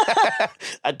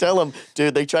 I tell them,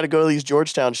 dude, they try to go to these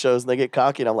Georgetown shows and they get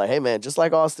cocky. And I'm like, hey, man, just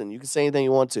like Austin, you can say anything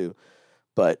you want to.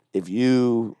 But if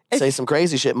you say some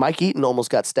crazy shit, Mike Eaton almost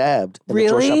got stabbed. In the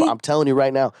Georgetown. I'm telling you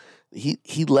right now, he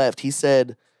left. He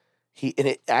said, and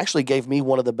it actually gave me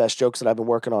one of the best jokes that I've been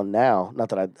working on now. Not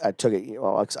that I took it,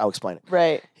 I'll explain it.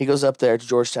 Right. He goes up there to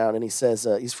Georgetown and he says,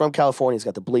 he's from California. He's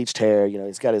got the bleached hair.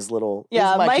 He's got his little.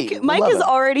 Yeah, Mike is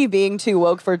already being too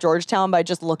woke for Georgetown by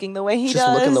just looking the way he does.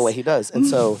 Just looking the way he does. And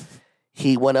so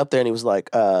he went up there and he was like,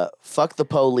 fuck the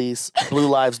police. Blue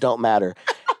lives don't matter.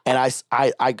 And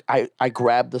I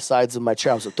grabbed the sides of my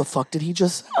chair. I was like, the fuck did he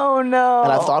just say? Oh, no.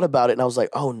 And I thought about it and I was like,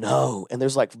 oh, no. And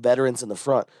there's like veterans in the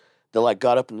front. They like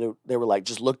got up and they were like,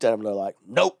 just looked at him and they're like,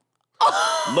 nope,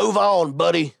 move on,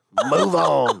 buddy, move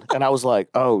on. And I was like,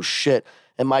 oh shit.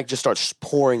 And Mike just starts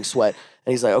pouring sweat.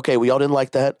 And he's like, okay, well, y'all didn't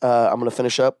like that. I'm going to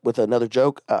finish up with another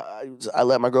joke. I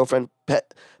let my girlfriend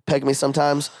peg me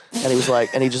sometimes. And he was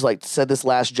like, and he just like said this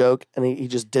last joke and he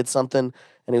just did something.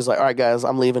 And he was like, all right, guys,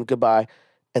 I'm leaving. Goodbye.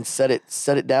 And set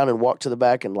it down and walked to the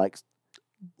back and like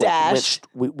dashed.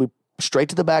 We straight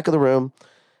to the back of the room.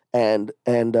 And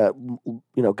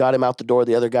got him out the door.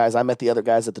 The other guys, I met the other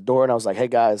guys at the door, and I was like, "Hey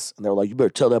guys," and they were like, "You better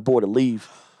tell that boy to leave."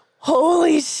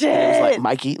 Holy shit! And it was like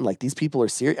Mike Eaton, like these people are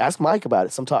serious. Ask Mike about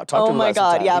it. Talk to him. Oh my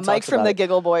god, yeah, Mike from the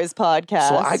Giggle Boys podcast.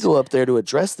 So I go up there to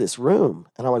address this room,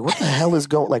 and I'm like, "What the hell is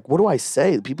going? Like, what do I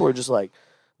say?" People are just like,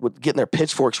 getting their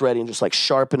pitchforks ready and just like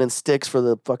sharpening sticks for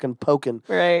the fucking poking.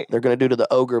 Right. They're gonna do to the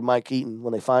ogre Mike Eaton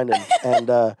when they find him, and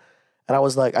I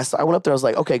was like, I went up there. I was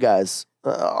like, "Okay, guys."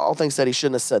 All things said, he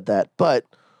shouldn't have said that. But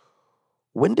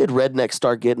when did rednecks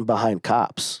start getting behind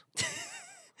cops?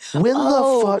 When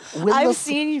the fuck? I've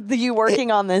seen you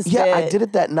working on this. Yeah, bit. I did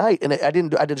it that night, and I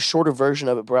did a shorter version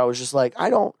of it where I was just like,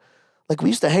 we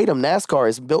used to hate them. NASCAR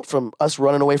is built from us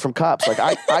running away from cops. Like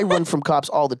I run from cops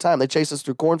all the time. They chase us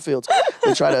through cornfields.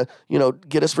 They try to,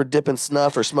 get us for dipping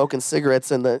snuff or smoking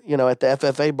cigarettes in the, at the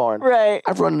FFA barn. Right.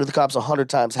 I've run into the cops 100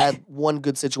 times, had one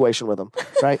good situation with them,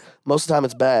 right? Most of the time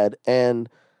it's bad. And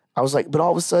I was like, but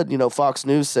all of a sudden, Fox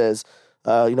News says,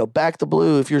 back the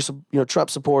blue. If you're a Trump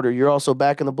supporter, you're also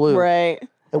back in the blue. Right.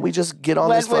 And we just get on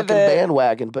this fucking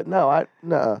bandwagon. But no,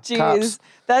 Jeez, cops.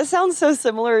 that sounds so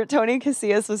similar. Tony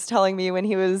Casillas was telling me when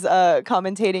he was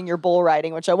commentating your bull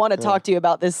riding, which I want to talk to you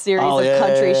about this series of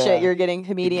country shit you're getting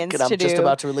comedians to do. I'm just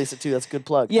about to release it too. That's a good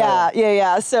plug.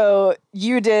 Yeah. So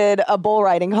you did a bull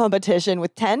riding competition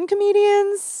with 10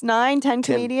 comedians, 10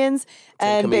 comedians. 10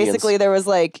 and comedians. Basically there was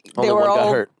like, Only they were one all...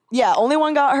 got hurt. Yeah, only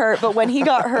one got hurt, but when he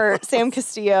got hurt, Sam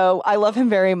Castillo, I love him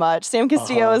very much. Sam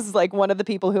Castillo is like one of the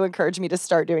people who encouraged me to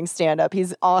start doing stand-up.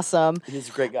 He's awesome. He's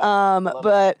a great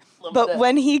guy. But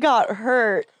when he got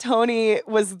hurt, Tony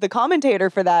was the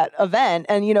commentator for that event.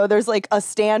 And, there's like a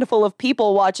stand full of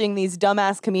people watching these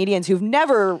dumbass comedians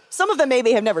some of them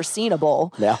maybe have never seen a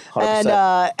bull. Yeah,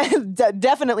 100%. And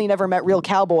definitely never met real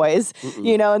cowboys,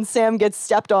 and Sam gets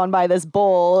stepped on by this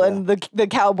bull and the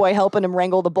cowboy helping him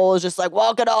wrangle the bull is just like,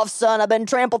 walk it off, son. I've been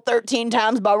trampled 13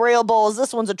 times by real bulls.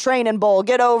 This one's a training bull.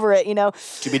 Get over it,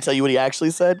 Should we tell you what he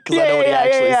actually said? Because I know what he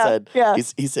actually said. Yeah.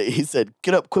 He said,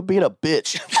 get up, quit being a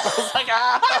bitch. I was like,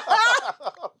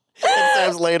 And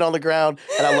Sam's laying on the ground,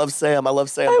 and I love Sam, but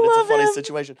it's a funny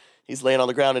situation. He's laying on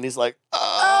the ground, and he's like,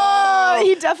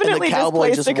 he definitely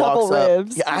displaced a couple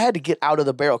ribs. Yeah, I had to get out of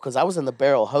the barrel because I was in the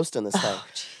barrel hosting this thing.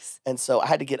 And so I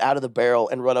had to get out of the barrel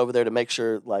and run over there to make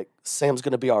sure, like, Sam's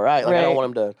going to be all right. Like, I don't want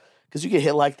him to... Because you get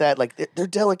hit like that, like, they're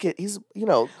delicate. He's,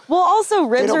 Well, also,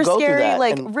 ribs are scary.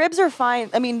 Like, and ribs are fine.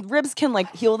 I mean, ribs can,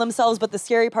 like, heal themselves, but the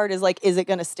scary part is, like, is it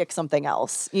going to stick something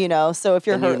else, So if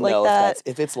you're hurt like that...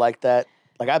 If it's like that,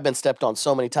 like, I've been stepped on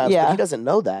so many times, but he doesn't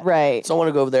know that. Right. So I want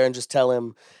to go over there and just tell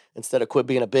him, instead of quit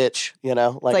being a bitch, Like,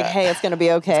 it's like, hey, it's going to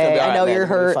be okay. I know you're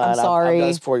hurt. I'm sorry. I've done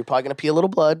this before. You're probably going to pee a little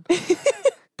blood.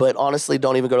 But honestly,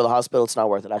 don't even go to the hospital. It's not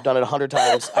worth it. I've done it 100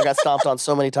 times. I got stomped on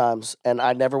so many times, and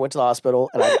I never went to the hospital.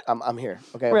 And I'm here.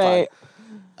 Okay, I'm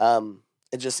fine.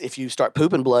 It just, if you start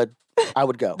pooping blood, I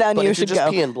would go. Then but you if you're should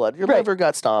just go. peeing blood, your liver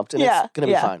got stomped, and it's gonna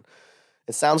be fine.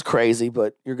 It sounds crazy,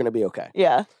 but you're gonna be okay.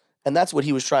 Yeah. And that's what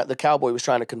the cowboy was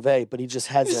trying to convey, but he just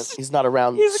hasn't. He's not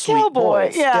around. He's a sweet cowboy.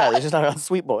 boys. Yeah. He's just not around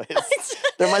sweet boys.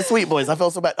 They're my sweet boys. I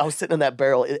felt so bad. I was sitting in that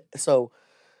barrel. So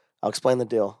I'll explain the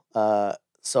deal.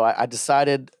 So I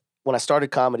decided. When I started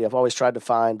comedy, I've always tried to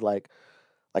find like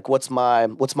what's my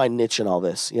niche in all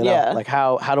this, Yeah. Like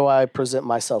how do I present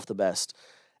myself the best?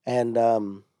 And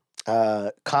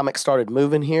comics started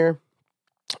moving here,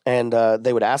 and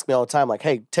they would ask me all the time, like,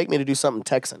 "Hey, take me to do something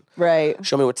Texan, Right.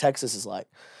 show me what Texas is like."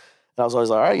 And I was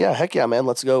always like, "All right, yeah, heck yeah, man,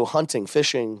 let's go hunting,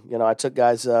 fishing." I took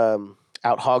guys out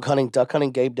hog hunting, duck hunting.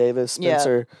 Gabe Davis,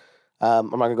 Spencer. I'm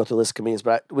not gonna go through the list of comedians,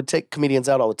 but I would take comedians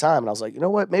out all the time, and I was like, you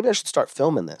know what? Maybe I should start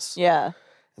filming this. Yeah.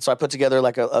 And so I put together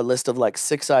like a list of like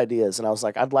 6 ideas, and I was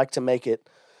like, I'd like to make it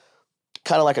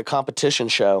kind of like a competition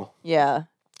show. Yeah.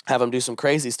 Have them do some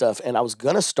crazy stuff. And I was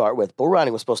going to start with, bull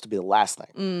riding was supposed to be the last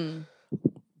thing.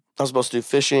 I was supposed to do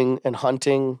fishing and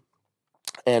hunting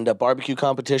and a barbecue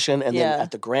competition. And then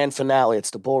at the grand finale,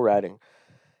 it's the bull riding.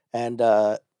 And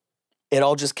it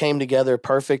all just came together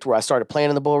perfect where I started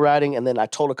planning the bull riding. And then I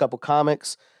told a couple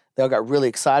comics. They all got really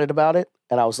excited about it.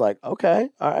 And I was like, okay,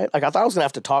 all right. Like, I thought I was going to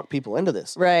have to talk people into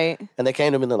this. Right. And they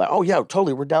came to me and they're like, oh, yeah,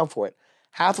 totally, we're down for it.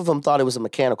 Half of them thought it was a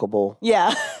mechanical bull.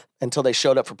 Yeah. Until they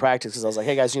showed up for practice. Because I was like,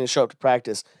 hey, guys, you need to show up to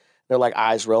practice. They're like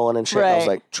eyes rolling and shit. Right. And I was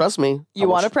like, trust me. You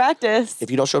want to practice. If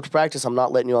you don't show up to practice, I'm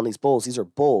not letting you on these bulls. These are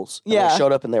bulls. And Yeah. they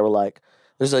showed up and they were like,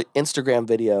 there's an Instagram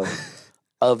video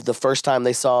of the first time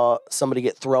they saw somebody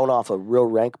get thrown off a real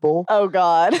rank bull. Oh,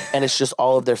 God. And it's just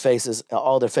all their faces,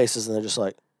 and they're just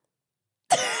like,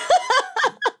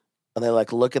 and they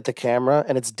like look at the camera,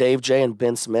 and it's Dave J and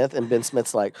Ben Smith, and Ben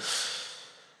Smith's like,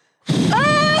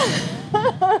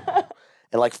 and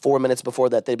like 4 minutes before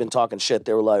that, they'd been talking shit.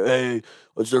 They were like, hey,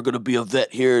 is there going to be a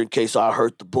vet here in case I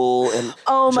hurt the bull? And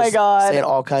Oh, my just God. saying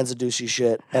all kinds of douchey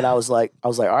shit. And I was like,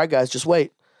 all right, guys, just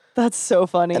wait. That's so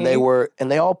funny. And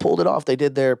they all pulled it off. They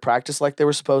did their practice like they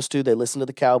were supposed to. They listened to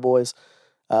the Cowboys.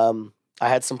 I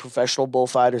had some professional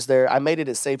bullfighters there. I made it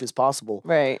as safe as possible.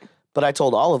 Right. But I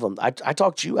told all of them, I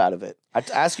talked you out of it. I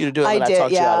asked you to do it, I and did, I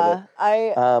talked you out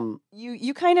of it.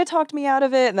 You kind of talked me out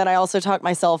of it, and then I also talked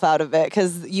myself out of it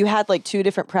because you had like 2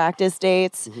 different practice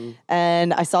dates,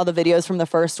 and I saw the videos from the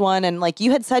first one, and like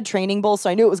you had said training bull, so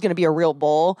I knew it was going to be a real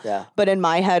bull. Yeah. But in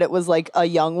my head, it was like a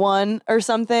young one or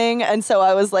something, and so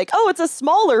I was like, oh, it's a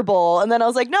smaller bull, and then I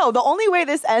was like, no, the only way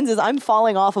this ends is I'm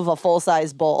falling off of a full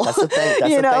size bull. That's the thing.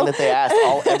 That's the thing that they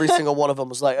asked. Every single one of them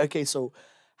was like, okay, so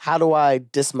how do I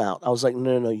dismount? I was like,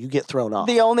 no, you get thrown off.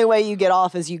 The only way you get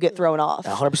off is you get thrown off.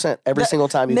 100%. Every single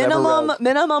time you've ever rode.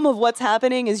 Minimum of what's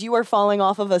happening is you are falling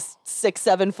off of a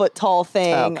 6-7 foot tall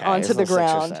thing onto the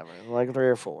ground. 6 or 7, like 3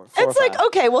 or 4. It's like,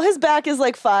 okay, well, his back is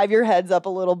like 5, your head's up a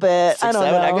little bit. 6, I don't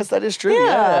 7. know. I guess that is true.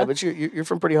 Yeah, but you're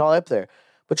from pretty high up there.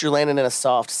 But you're landing in a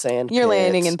soft sand pit. You're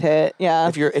landing in pit,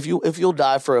 yeah. If you'll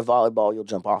dive for a volleyball, you'll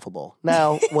jump off a ball.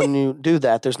 Now, when you do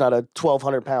that, there's not a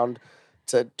 1,200 pound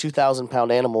to 2,000 pound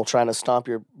animal trying to stomp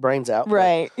your brains out.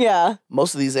 Right, yeah.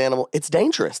 Most of these animals, it's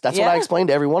dangerous. That's what I explained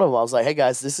to every one of them. I was like, hey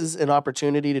guys, this is an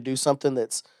opportunity to do something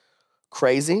that's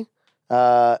crazy,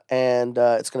 and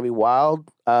it's going to be wild.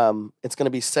 It's going to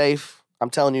be safe.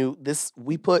 I'm telling you,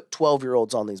 we put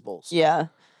 12-year-olds on these bulls. Yeah.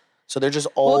 So they're just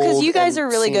old. Well, because you guys and are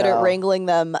really good at senile. wrangling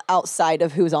them outside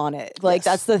of who's on it. Like,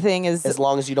 that's the thing is... As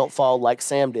long as you don't fall like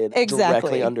Sam did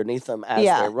directly underneath them as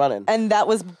they're running. And that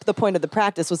was the point of the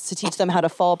practice, was to teach them how to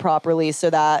fall properly so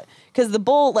that... Because the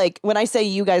bull, like, when I say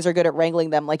you guys are good at wrangling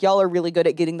them, like, y'all are really good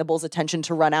at getting the bull's attention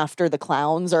to run after the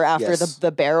clowns or after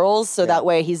the barrels, so that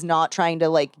way he's not trying to,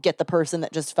 like, get the person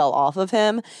that just fell off of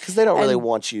him. Because they don't really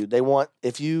want you. They want...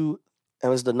 It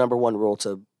was the number one rule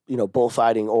to,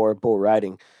 bullfighting or bull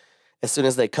riding. As soon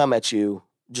as they come at you,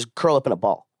 just curl up in a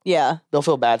ball. Yeah. They'll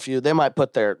feel bad for you. They might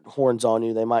put their horns on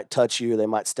you. They might touch you. They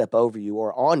might step over you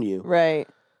or on you. Right.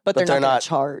 But they're not going to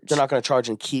charge. They're not going to charge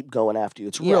and keep going after you.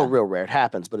 It's real rare. It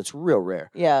happens, but it's real rare.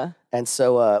 Yeah. And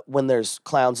so when there's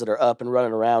clowns that are up and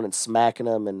running around and smacking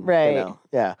them and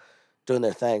doing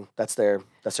their thing, that's their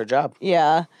job.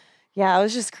 Yeah. Yeah, it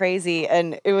was just crazy.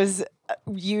 And it was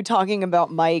you talking about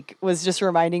Mike was just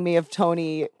reminding me of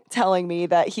Tony telling me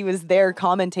that he was there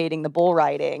commentating the bull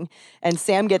riding, and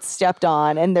Sam gets stepped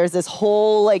on, and there's this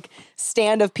whole like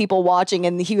stand of people watching,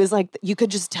 and he was like, you could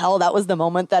just tell that was the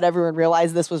moment that everyone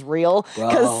realized this was real,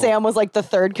 because Sam was like the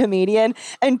third comedian,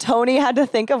 and Tony had to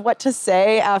think of what to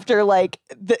say after like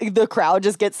the crowd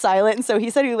just gets silent, and so he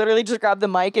said he literally just grabbed the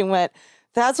mic and went,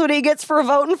 "That's what he gets for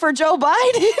voting for Joe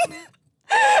Biden."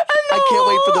 I can't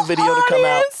wait for the video to come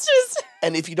out. Just...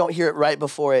 And if you don't hear it right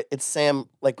before it, it's Sam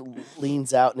like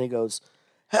leans out and he goes,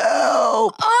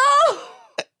 "Help!" Oh!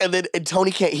 And then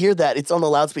Tony can't hear that. It's on the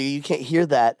loudspeaker. You can't hear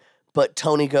that. But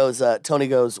Tony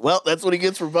goes, "Well, that's what he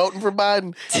gets for voting for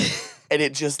Biden." And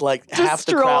it just like half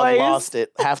the crowd lost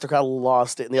it. Half the crowd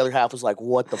lost it, and the other half was like,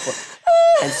 "What the fuck?"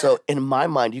 And so in my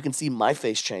mind, you can see my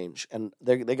face change, and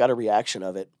they got a reaction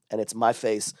of it, and it's my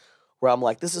face where I'm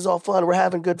like, "This is all fun. We're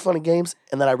having good, funny games."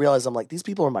 And then I realize I'm like, these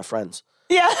people are my friends.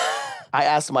 Yeah. I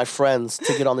asked my friends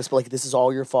to get on this, but like, this is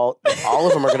all your fault. All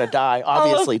of them are going to die.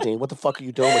 Obviously, Dean, what the fuck are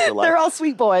you doing with your life? They're all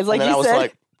sweet boys, like and then you I was said.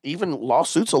 like, even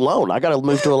lawsuits alone, I got to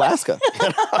move to Alaska.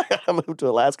 I got to move to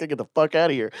Alaska, get the fuck out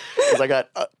of here. Because I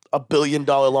got $1 billion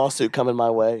lawsuit coming my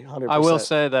way, 100%. I will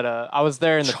say that I was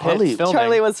there in the pit filming.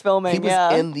 Charlie was filming, He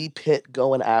was in the pit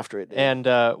going after it. Dude.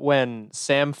 And when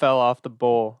Sam fell off the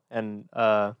bull and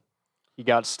he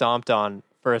got stomped on,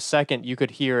 for a second you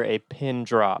could hear a pin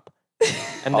drop.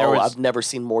 And I've never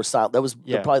seen more silence. That was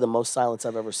probably the most silence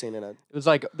I've ever seen in a... It was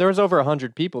like, there was over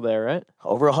 100 people there, right?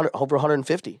 Over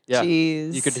 150. Yeah.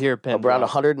 Jeez. You could hear a pin Around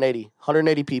drop.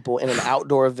 180 people in an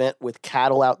outdoor event with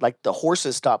cattle out. Like the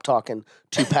horses stopped talking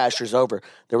 2 pastures over.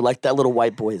 They were like, that little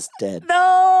white boy is dead.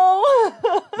 No!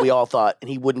 We all thought, and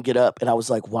he wouldn't get up. And I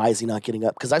was like, why is he not getting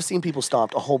up? Because I've seen people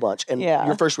stomped a whole bunch. And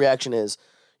your first reaction is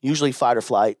usually fight or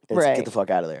flight. And it's get the fuck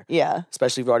out of there. Yeah.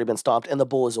 Especially if you've already been stomped and the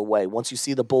bull is away. Once you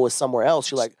see the bull is somewhere else,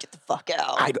 you're like, get the fuck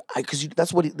out. Because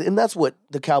that's what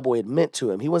the cowboy had meant to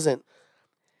him. He wasn't,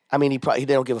 I mean, he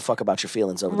don't give a fuck about your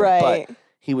feelings over there. But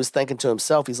he was thinking to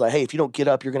himself, he's like, hey, if you don't get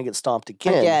up, you're going to get stomped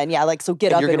again. Yeah, like, so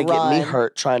get up and run. You're going to get me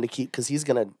hurt trying to keep, because he's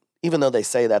going to, even though they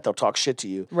say that, they'll talk shit to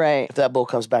you. Right. If that bull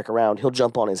comes back around, he'll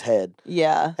jump on his head.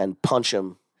 Yeah. And punch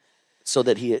him so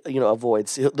that he,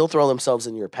 avoids, they'll throw themselves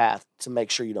in your path to make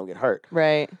sure you don't get hurt.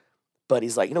 Right. But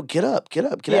he's like, get up, get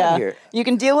out of here. You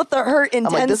can deal with the hurt in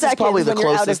 10 this seconds is probably the when you're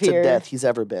out of closest to here. death he's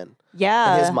ever been.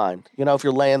 Yeah. In his mind. You know, if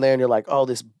you're laying there and you're like, oh,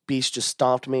 this beast just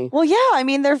stomped me. Well, yeah. I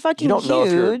mean, they're fucking You don't know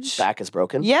if your huge. back is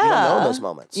broken. Yeah. You don't know in those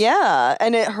moments. Yeah.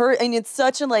 And it hurt. And it's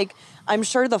such a like, I'm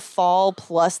sure the fall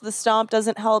plus the stomp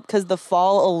doesn't help because the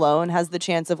fall alone has the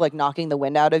chance of like knocking the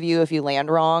wind out of you if you land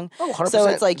wrong. Oh, 100%. So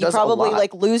it's like you Does a probably lot.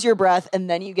 like lose your breath and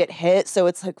then you get hit. So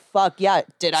it's like, fuck, yeah.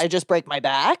 Did I just break my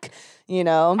back? You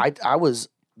know? I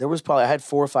had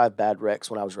 4 or 5 bad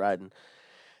wrecks when I was riding.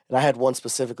 And I had one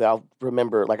specifically, I'll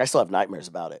remember, like I still have nightmares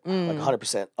about it. Like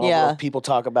 100%. I don't know if people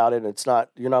talk about it and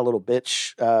you're not a little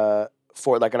bitch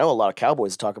for it. Like I know a lot of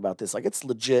cowboys talk about this. Like it's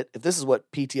legit. If this is what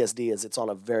PTSD is, it's on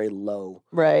a very low.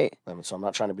 Right. So I'm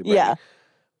not trying to be braggy. Yeah.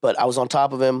 But I was on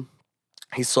top of him.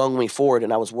 He swung me forward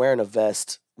and I was wearing a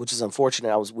vest, which is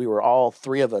unfortunate. We were all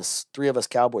three of us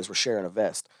cowboys were sharing a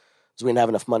vest. So we didn't have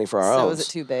enough money for our own. So was it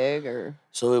too big or?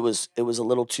 So it was a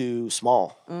little too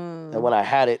small. And when I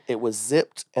had it, it was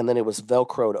zipped and then it was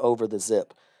Velcroed over the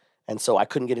zip. And so I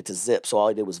couldn't get it to zip. So all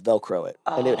I did was Velcro it.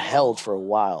 And it held for a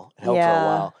while.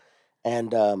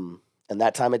 And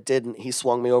that time it didn't. He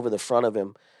swung me over the front of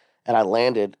him and I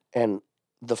landed. And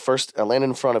I landed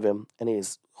in front of him and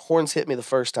his horns hit me the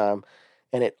first time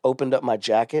and it opened up my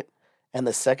jacket. And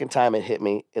the second time it hit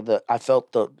me, I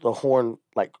felt the horn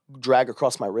like drag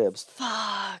across my ribs.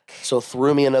 Fuck. So it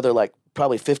threw me another like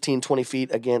probably 15, 20 feet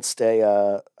against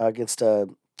a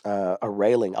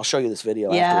railing. I'll show you this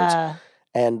video afterwards.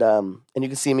 And you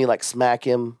can see me like smack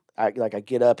him. I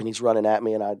get up and he's running at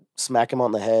me and I smack him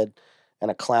on the head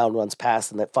and a clown runs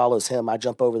past and that follows him. I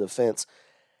jump over the fence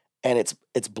and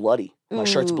it's bloody. My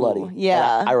shirt's bloody.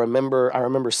 Yeah. And I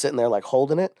remember sitting there like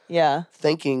holding it. Yeah.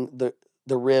 Thinking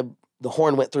the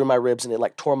horn went through my ribs and it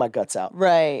like tore my guts out.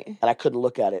 Right. And I couldn't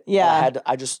look at it. Yeah. And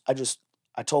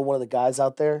I told one of the guys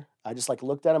out there, I just like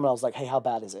looked at him and I was like, hey, how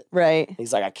bad is it? Right. And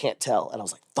he's like, I can't tell. And I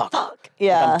was like, fuck.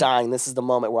 Yeah. Like, I'm dying. This is the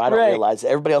moment where I don't realize it.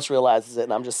 Everybody else realizes it.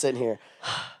 And I'm just sitting here.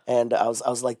 And I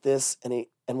was like this. And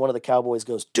one of the cowboys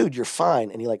goes, dude, you're fine.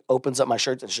 And he like opens up my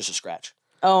shirt and it's just a scratch.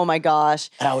 Oh my gosh.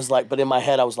 And I was like, but in my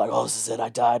head, I was like, oh, this is it. I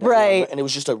died. Right. And it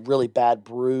was just a really bad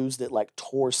bruise that like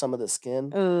tore some of the skin.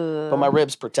 But my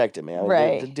ribs protected me.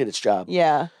 It did its job.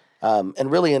 Yeah.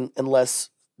 And really, unless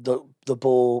the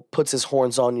bull puts his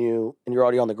horns on you and you're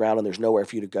already on the ground and there's nowhere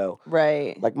for you to go.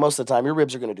 Right. Like most of the time, your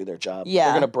ribs are going to do their job. Yeah.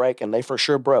 They're going to break, and they for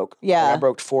sure broke. Yeah. Like, I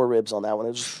broke 4 ribs on that one. It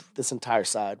was just, this entire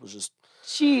side was just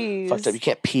Jeez. fucked up. You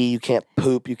can't pee. You can't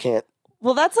poop. You can't.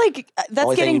 Well, that's Only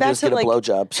getting thing you back do is to get like. a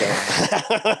blowjob. So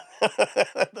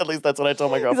at least that's what I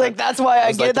told my girlfriend. He's like, that's why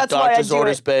I get. That's why I doctor's do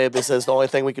orders, it. babe. It says the only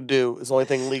thing we can do is the only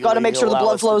thing legally. Got to make sure the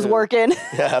blood flow's working.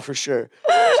 Yeah, for sure.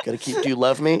 Just gotta keep. Do you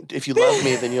love me? If you love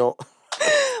me, then you'll.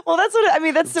 Well, that's what I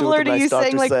mean. That's Do what similar the to you nice doctor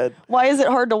saying like, said. why is it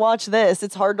hard to watch this?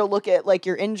 It's hard to look at like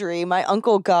your injury. My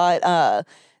uncle got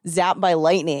zapped by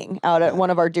lightning out at one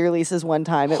of our deer leases one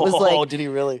time. It was like, did he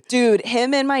really? dude,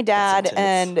 him and my dad, intense.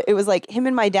 and it was like him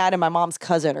and my dad and my mom's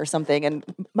cousin or something. And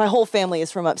my whole family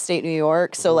is from upstate New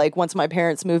York. So like once my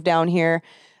parents moved down here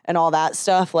and all that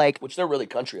stuff, like, Which they're really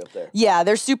country up there. yeah,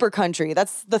 they're super country.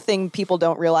 That's the thing people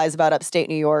don't realize about upstate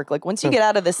New York. Like once you get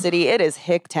out of the city, it is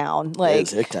hick town. Like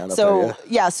is hick town up so there,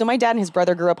 yeah. So my dad and his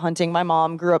brother grew up hunting. My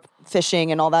mom grew up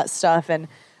fishing and all that stuff. And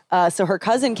so her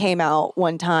cousin came out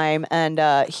one time and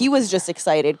he was just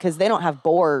excited because they don't have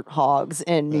boar hogs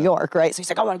in New York, right? So he's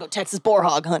like, I want to go Texas boar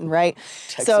hog hunting, right?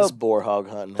 Texas boar hog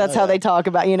hunting. That's how they talk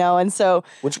about, and so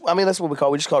Which, I mean, that's what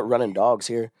we just call it running dogs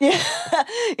here.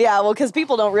 yeah, well, because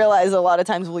people don't realize a lot of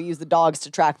times we'll use the dogs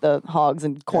to track the hogs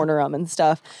and corner them and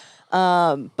stuff.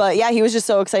 But yeah, he was just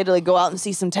so excited to like go out and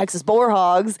see some Texas boar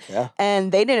hogs. Yeah.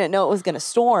 And they didn't know it was going to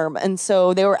storm. And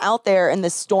so they were out there and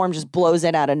this storm just blows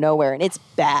in out of nowhere and it's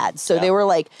bad. So they were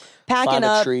like packing Find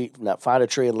up. a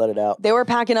tree and let it out. They were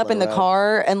packing up in the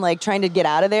car and like trying to get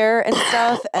out of there and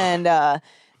stuff. And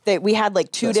we had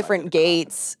like 2 different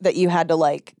gates that you had to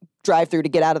like drive through to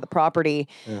get out of the property.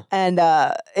 Yeah.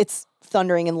 And it's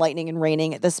thundering and lightning and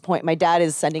raining at this point. My dad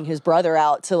is sending his brother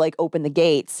out to like open the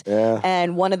gates. Yeah.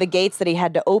 And one of the gates that he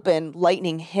had to open,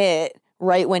 lightning hit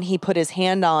right when he put his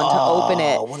hand on to open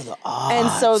it. What are the odds? And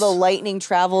so the lightning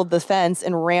traveled the fence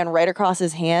and ran right across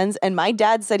his hands. And my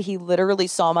dad said he literally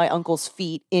saw my uncle's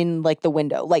feet in like the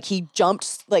window. Like he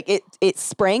jumped, like it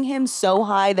sprang him so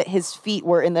high that his feet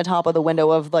were in the top of the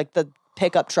window of like the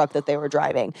pickup truck that they were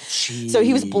driving. Jeez. So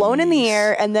he was blown in the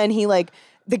air and then he like,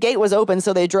 the gate was open,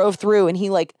 so they drove through and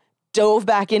he like dove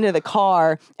back into the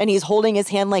car and he's holding his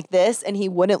hand like this and he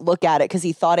wouldn't look at it because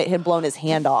he thought it had blown his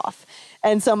hand off.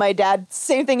 And so my dad,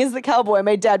 same thing as the cowboy.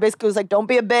 My dad basically was like, don't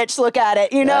be a bitch, look at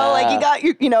it. You know, like you got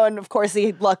your, you know, and of course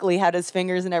he luckily had his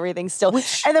fingers and everything still.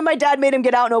 And then my dad made him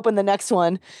get out and open the next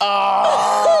one.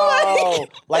 Oh,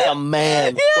 like a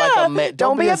man. Yeah. Like a man.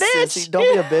 Don't be a bitch. Sissy.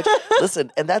 Don't be a bitch.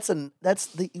 Listen, and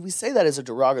we say that as a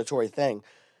derogatory thing.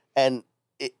 And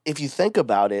if you think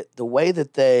about it, the way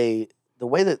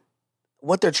that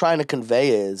what they're trying to convey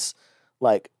is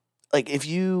like if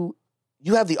you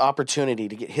have the opportunity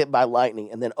to get hit by lightning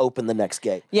and then open the next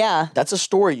gate. Yeah. That's a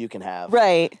story you can have.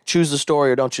 Right. Choose the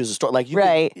story or don't choose the story. Like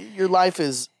your life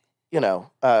is,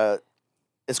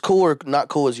 as cool or not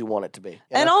cool as you want it to be.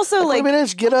 And also like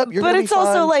minutes, get up, you're but gonna be it's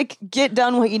also fine. like get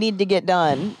done what you need to get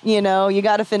done. You know, you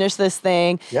got to finish this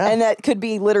thing. Yeah. And that could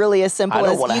be literally as simple I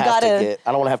don't as want you to got I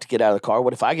don't want to have to get out of the car.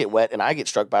 What if I get wet and I get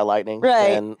struck by lightning? Right.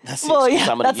 Then that's the well, excuse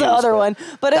yeah, I'm gonna that's the use, other one.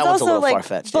 But it's that one's a also little like,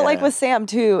 far-fetched, but like yeah. with Sam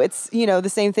too, it's, you know, the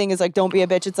same thing as like, don't be a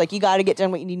bitch. It's like, you got to get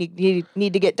done what you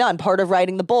need to get done. Part of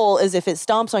riding the bull is if it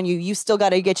stomps on you, you still got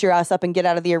to get your ass up and get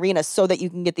out of the arena so that you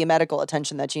can get the medical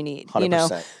attention that you need, 100%, you know?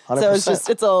 100%.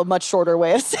 So it's a much shorter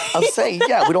way of saying I'm saying,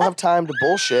 yeah, we don't have time to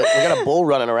bullshit. We got a bull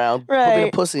running around. Go be a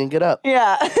Right. pussy and get up.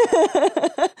 Yeah.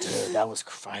 Dude, that was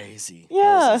crazy. That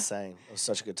Yeah. was insane. It was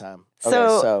such a good time.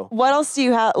 So what else do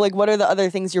you have? Like, what are the other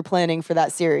things you're planning for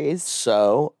that series?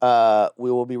 So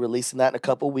we will be releasing that in a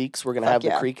couple weeks. We're gonna have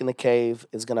yeah. the Creek in the Cave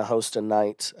is gonna host a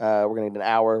night. We're gonna need an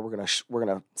hour. We're gonna show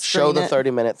Screen the it.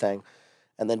 30-minute thing,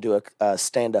 and then do a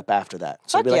stand up after that.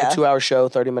 So it'll be Fuck like yeah. a 2-hour show,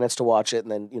 30 minutes to watch it,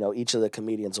 and then each of the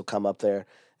comedians will come up there,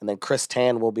 and then Chris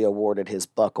Tan will be awarded his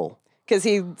buckle. Because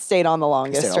he stayed on the He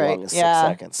longest, stayed on right? longest, 6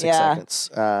 seconds. 6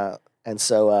 seconds. And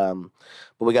so,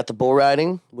 but we got the bull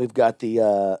riding. We've got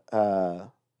the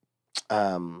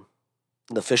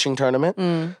fishing tournament.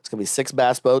 Mm. It's gonna be 6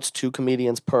 bass boats, 2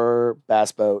 comedians per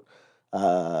bass boat,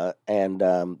 and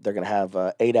they're gonna have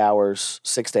 8 hours,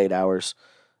 6 to 8 hours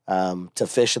to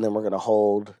fish, and then we're gonna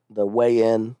hold the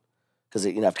weigh-in because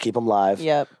you have to keep them live.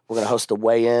 Yep. We're gonna host the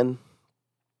weigh-in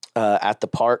at the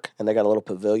park, and they got a little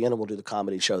pavilion, and we'll do the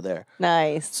comedy show there.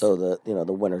 Nice. So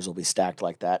the winners will be stacked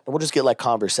like that, and we'll just get like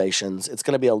conversations. It's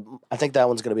gonna be I think that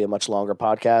one's gonna be a much longer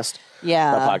podcast.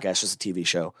 Yeah. Not a podcast, just a TV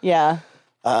show. Yeah.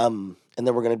 And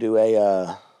then we're gonna do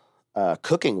a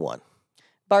cooking one.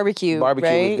 Barbecue. Barbecue.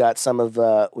 Right? We've got some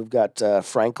of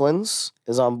Franklin's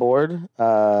is on board,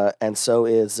 and so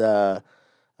is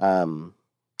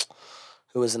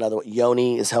who is another one?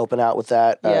 Yoni is helping out with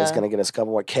that. Yeah. Is going to get us a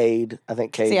couple more. Cade, I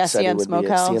think Cade Yeah, said he CM would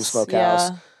Smokehouse. be at CM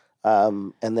Smokehouse. Yeah.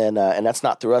 And then and that's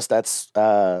not through us. That's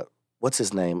what's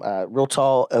his name? Real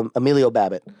tall Emilio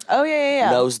Babbitt Oh yeah.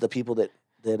 knows the people that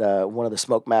one of the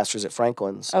smoke masters at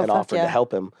Franklin's Oh, and fuck offered yeah. to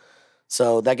help him.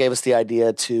 So that gave us the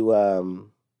idea to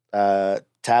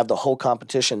have the whole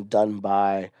competition done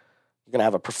by. You're gonna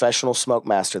have a professional smoke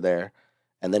master there,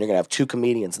 and then you're gonna have 2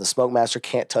 comedians. And the smoke master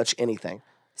can't touch anything.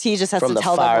 So he just has From to the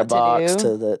tell them firebox what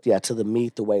to do. to the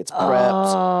meat, the way it's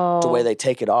prepped, the way they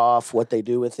take it off, what they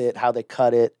do with it, how they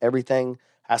cut it, everything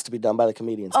has to be done by the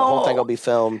comedians. The whole thing will be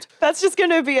filmed. That's just going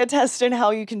to be a test in how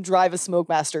you can drive a smoke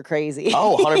master crazy.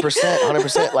 Oh, 100%,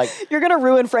 100%. Like, You're going to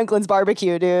ruin Franklin's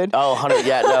barbecue, dude. oh, 100.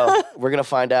 Yeah, no, we're gonna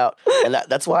find out, and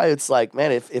that's why it's like,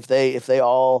 man, if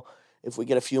we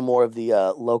get a few more of the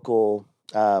local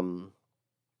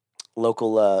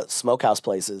smokehouse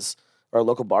places or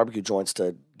local barbecue joints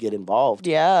to get involved,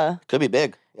 Yeah. could be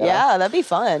big. you know? Yeah, that'd be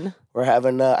fun. We're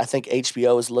having, I think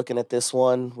HBO is looking at this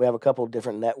one. We have a couple of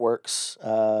different networks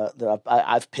that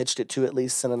I've pitched it to at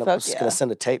least. Fuck Going yeah. to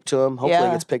send a tape to them. Hopefully Yeah.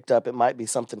 it gets picked up. It might be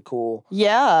something cool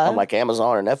Yeah. on like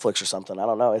Amazon or Netflix or something. I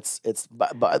don't know. It's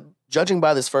judging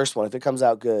by this first one, if it comes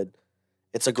out good,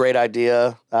 it's a great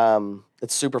idea.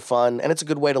 It's super fun, and it's a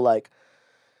good way to like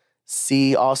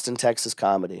see Austin, Texas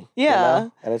comedy. Yeah.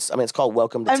 And it's called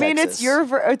Welcome to I Texas. mean, it's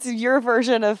your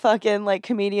version of fucking like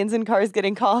comedians in cars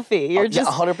getting coffee. You're just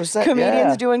 100%.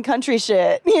 comedians doing country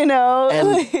shit, you know?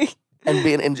 And- Like- and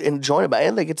being enjoying about it,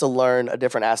 and they get to learn a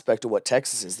different aspect of what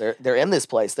Texas is. They're in this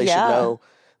place. They Yeah. should know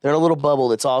they're in a little bubble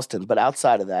that's Austin, but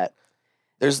outside of that,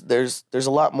 there's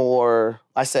a lot more.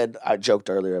 I joked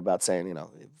earlier about saying,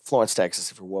 Florence,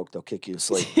 Texas, if you're woke, they'll kick you to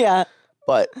sleep. yeah.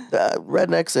 But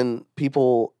rednecks and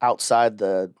people outside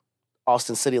the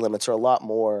Austin city limits are a lot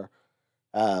more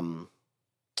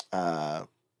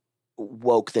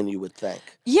woke than you would think.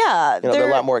 Yeah. They're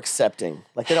a lot more accepting.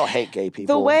 Like, they don't hate gay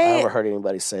people. I never heard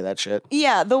anybody say that shit.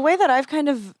 Yeah, the way that I've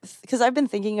because I've been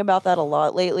thinking about that a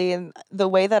lot lately, and the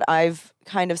way that I've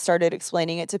kind of started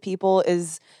explaining it to people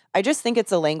is I just think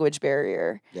it's a language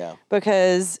barrier. Yeah.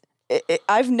 Because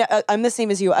I'm the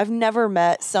same as you. I've never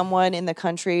met someone in the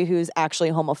country who's actually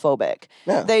homophobic.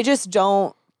 Yeah. They just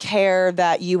don't care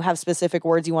that you have specific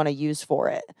words you want to use for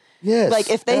it. Yes. Like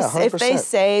if they Yeah, if they 100%.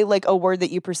 say like a word that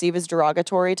you perceive as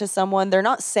derogatory to someone, they're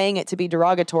not saying it to be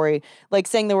derogatory. Like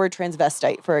saying the word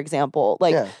transvestite, for example.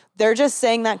 Like Yeah. they're just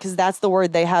saying that because that's the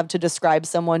word they have to describe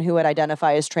someone who would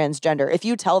identify as transgender. If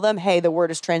you tell them, hey, the word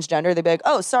is transgender, they'd be like,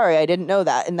 oh, sorry, I didn't know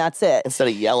that. And that's it. Instead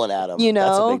of yelling at them, You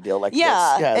that's a know? big deal. Like,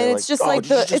 Yeah, they're and it's just oh, like did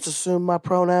you the- just it's- assume my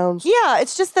pronouns. Yeah,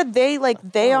 it's just that they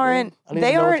I aren't need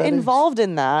to know what that is. involved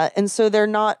in that, and so they're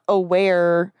not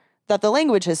aware that the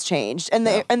language has changed, and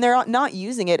they're not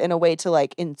using it in a way to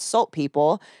like insult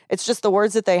people. It's just the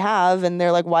words that they have, and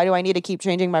they're like, why do I need to keep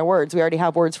changing my words? We already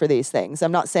have words for these things.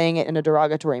 I'm not saying it in a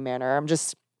derogatory manner. I'm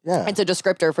just Yeah. it's a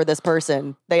descriptor for this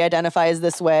person. They identify as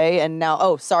this way, and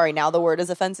now now the word is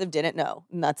offensive. Didn't know,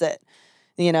 and that's it.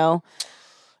 You know.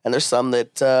 And there's some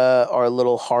that are a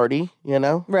little hardy, you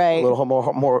know? Right. A little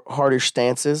more harder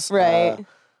stances. Right.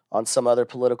 On some other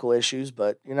political issues,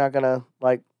 but you're not going to,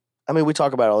 like, I mean, we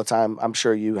talk about it all the time. I'm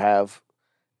sure you have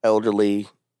elderly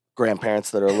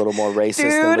grandparents that are a little more racist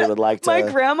than we would like to. My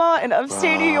grandma in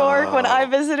upstate New York, when I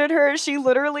visited her, she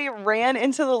literally ran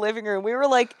into the living room. We were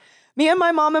like, me and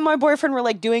my mom and my boyfriend were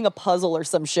like doing a puzzle or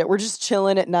some shit. We're just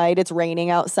chilling at night. It's raining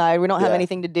outside. We don't have Yeah.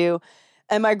 anything to do.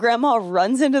 And my grandma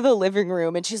runs into the living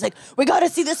room and she's like, we got to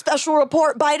see this special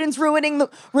report. Biden's ruining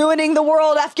the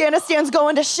world. Afghanistan's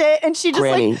going to shit. And she just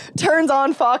Granny. like turns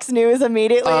on Fox News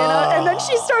immediately. And then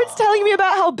she starts telling me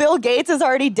about how Bill Gates is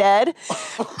already dead. And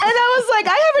I was like,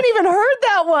 I haven't even heard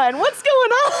that one. What's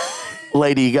going on?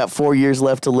 Lady, you got 4 years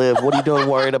left to live. What are you doing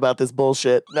worried about this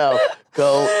bullshit? No,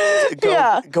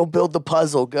 go build the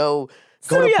puzzle. Go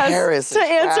to Paris. To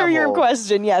and answer your travel.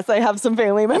 question, yes, I have some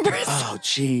family members. Oh,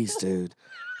 jeez, dude.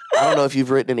 I don't know if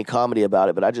you've written any comedy about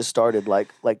it, but I just started like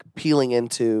peeling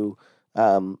into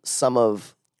some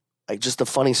of like just the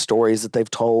funny stories that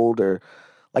they've told, or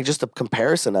like just a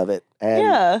comparison of it,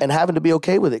 and having to be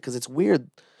okay with it because it's weird.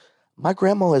 My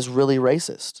grandma is really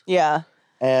racist. Yeah.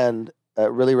 And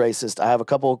really racist. I have a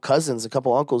couple cousins, a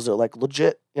couple uncles that are like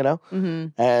legit, you know,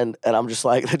 and I'm just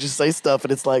like they just say stuff,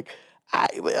 and it's like.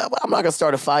 I'm not gonna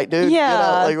start a fight, dude.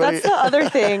 Yeah, you know? Like, that's the other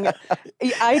thing.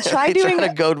 I tried doing. Trying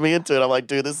to goad me into it. I'm like,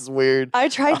 dude, this is weird. I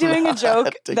tried doing a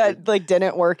joke take that it. like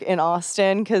didn't work in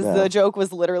Austin because the joke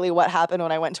was literally what happened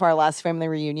when I went to our last family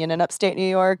reunion in upstate New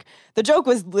York. The joke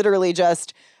was literally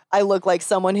just I look like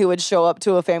someone who would show up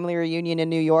to a family reunion in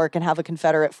New York and have a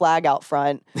Confederate flag out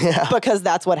front because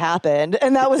that's what happened.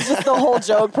 And that was just the whole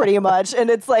joke pretty much. And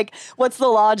it's like, what's the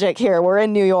logic here? We're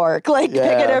in New York. Like pick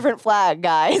a different flag,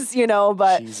 guys, you know,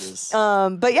 but Jesus.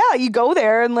 but yeah, you go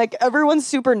there and like everyone's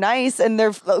super nice and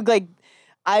they're like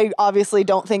I obviously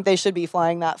don't think they should be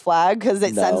flying that flag because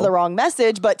it sends the wrong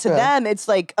message. But to them, it's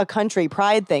like a country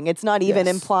pride thing. It's not even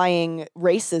implying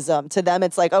racism. To them,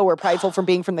 it's like, oh, we're prideful from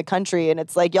being from the country. And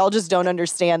it's like, y'all just don't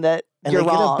understand that And you're they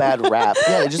wrong. get a bad rap.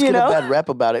 Yeah, they just You get know? a bad rap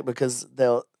about it because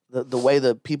the way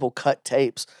the people cut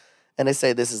tapes and they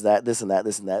say this is that, this and that,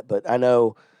 this and that. But I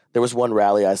know there was one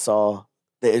rally I saw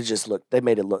that they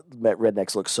made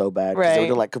rednecks look so bad because they were Right.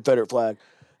 doing like Confederate flag.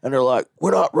 And they're like,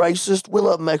 we're not racist. We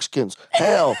love Mexicans.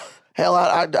 Hell,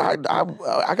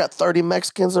 I got 30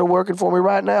 Mexicans that are working for me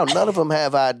right now. None of them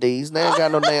have IDs. They ain't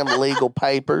got no damn legal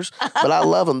papers. But I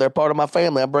love them. They're part of my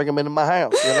family. I bring them into my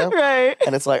house, you know? Right.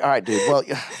 And it's like, all right, dude, well,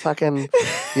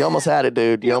 you almost had it,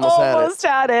 dude. You almost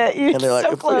had it. You're And they're like,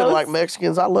 so if we're gonna close. like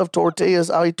Mexicans, I love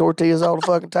tortillas. I'll eat tortillas all the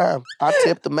fucking time. I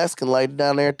tip the Mexican lady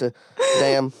down there at the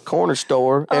damn corner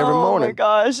store every morning. Oh my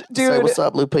gosh, Say, dude. what's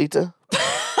up, Lupita?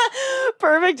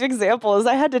 Perfect example is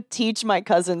I had to teach my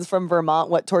cousins from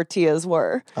Vermont what tortillas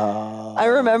were. I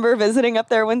remember visiting up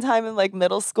there one time in like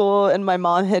middle school and my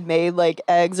mom had made like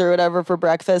eggs or whatever for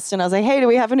breakfast. And I was like, hey, do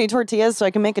we have any tortillas so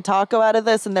I can make a taco out of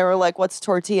this? And they were like, what's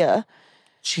tortilla?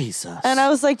 Jesus. And I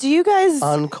was like, do you guys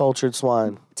Uncultured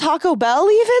swine. Taco Bell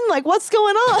even? Like, what's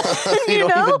going on? you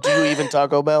know? Do you even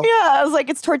Taco Bell? Yeah, I was like,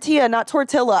 it's tortilla, not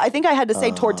tortilla. I think I had to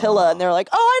say tortilla. And they're like,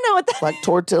 oh, I know what that Like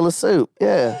tortilla soup.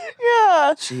 Yeah.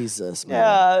 Yeah. Jesus, man.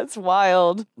 Yeah, it's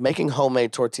wild. Making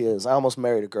homemade tortillas. I almost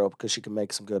married a girl because she can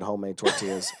make some good homemade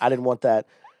tortillas. I didn't want that.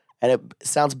 And it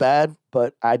sounds bad,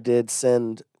 but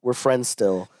we're friends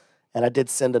still. And I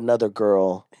did send another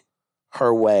girl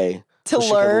her way To so she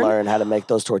could learn. learn how to make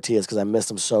those tortillas because I missed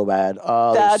them so bad.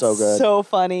 Oh, That's they're so good. so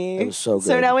funny. It was so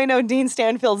So good. now we know Dean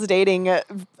Stanfield's dating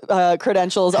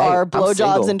credentials Hey, are I'm blowjobs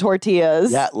single. and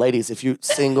tortillas. Yeah, ladies, if you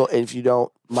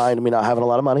don't mind me not having a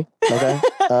lot of money, okay?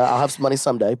 I'll have some money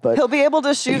someday, but He'll be able to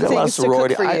you shoot got a lot of things to cook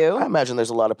sorority. for you. I imagine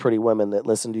there's a lot of pretty women that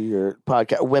listen to your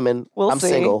podcast. Women, We'll I'm see.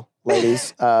 single,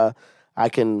 ladies. I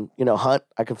can, hunt.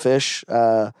 I can fish.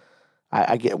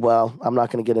 I get, well, I'm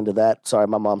not going to get into that. Sorry,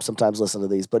 my mom sometimes listens to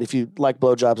these. But if you like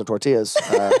blowjobs and tortillas,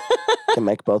 can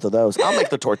make both of those. I'll make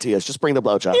the tortillas. Just bring the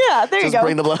blowjob. Yeah, there you go. Just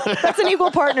bring the blowjob. That's an equal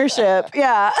partnership.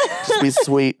 Yeah. Just be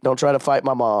sweet. Don't try to fight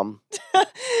my mom.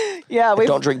 Yeah.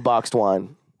 Don't drink boxed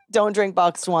wine. Don't drink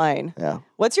boxed wine. Yeah.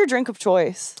 What's your drink of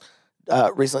choice?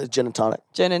 Recently, gin and tonic.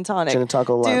 Gin and tonic. Gin and tonic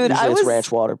lime. Dude, Usually it's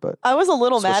ranch water, but I was a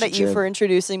little mad switch at to you gin. for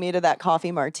introducing me to that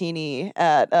coffee martini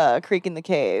at Creek in the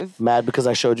Cave. mad because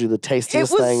I showed you the It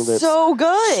tastiest thing was that's so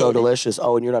good. so delicious.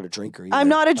 Oh, and you're not a drinker either. I'm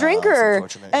not a Oh, that's drinker.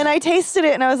 unfortunate, And yeah. I tasted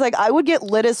it and I was like, I would get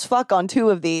lit as fuck on 2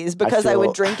 of these because I feel-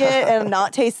 would drink it and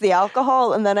not taste the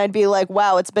alcohol. And then I'd be like,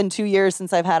 wow, it's been 2 years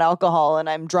since I've had alcohol and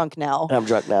I'm drunk now. And I'm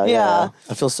drunk now. Yeah. Yeah.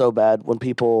 I feel so bad when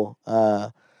people.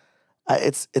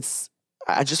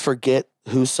 I just forget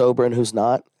who's sober and who's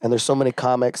not. And there's so many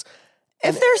comics.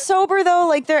 If they're sober though,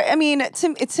 like I mean,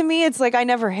 to me, it's like I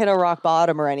never hit a rock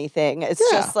bottom or anything. It's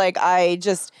Yeah. just like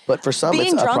But for some,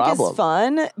 being it's a drunk problem. is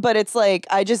fun, but it's like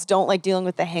I just don't like dealing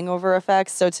with the hangover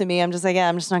effects. So to me, I'm just like, yeah,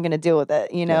 I'm just not gonna deal with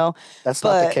it, you know? That's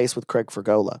not the But- case with Craig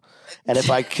Fergola. And if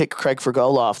I kick Craig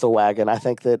Fergola off the wagon, I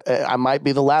think that I might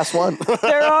be the last one.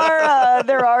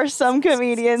 There are some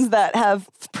comedians that have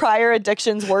prior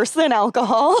addictions worse than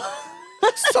alcohol.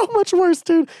 So much worse,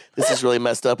 dude. This is really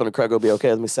messed up, and Craig will be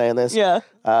okay with me saying this. Yeah.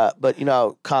 But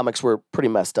comics were pretty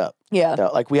messed up. Yeah.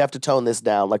 Like we have to tone this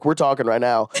down. Like we're talking right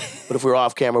now, but if we were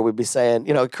off camera, we'd be saying,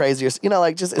 crazier.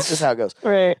 Like it's just how it goes.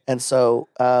 Right. And so,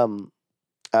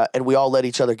 and we all let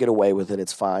each other get away with it.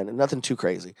 It's fine, and nothing too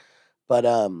crazy. But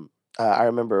I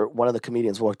remember one of the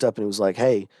comedians walked up and he was like,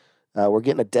 "Hey, we're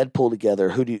getting a Deadpool together.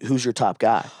 Who's your top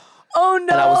guy?" Oh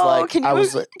no! And I was like, can you, I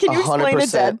was can you explain a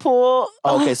 100%. Deadpool?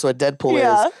 Okay, so a Deadpool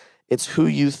Yeah. it's who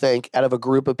you think out of a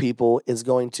group of people is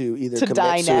going to either To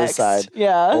die commit suicide next.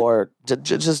 Yeah. or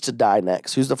just to die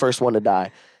next. Who's the first one to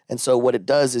die? And so what it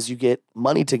does is you get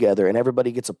money together and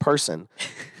everybody gets a person.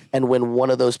 And when one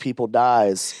of those people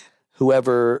dies,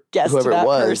 whoever Gets to it that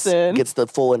was person. gets the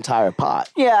full entire pot.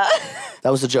 Yeah. That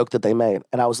was the joke that they made.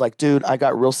 And I was like, dude, I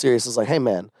got real serious. I was like, hey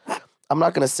man, I'm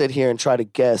not going to sit here and try to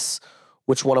guess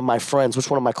which one of my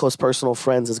close personal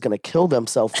friends is going to kill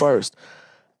themselves first.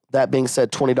 That being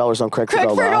said, $20 on Craig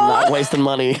Fergola. I'm not wasting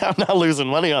money. I'm not losing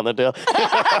money on the deal.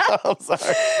 I'm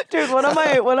sorry. Dude, one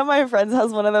of my friends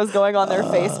has one of those going on their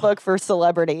Facebook for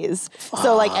celebrities.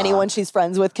 So like anyone she's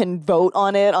friends with can vote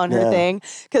on it on her thing.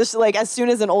 Because like as soon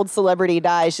as an old celebrity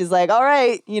dies, she's like, all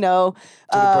right,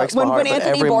 it breaks my heart, when but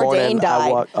Anthony every morning Bourdain I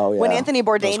died. walk- oh, When yeah. Anthony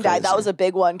Bourdain died, that crazy. was a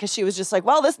big one because she was just like,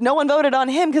 well, no one voted on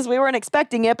him because we weren't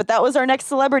expecting it, but that was our next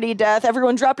celebrity death.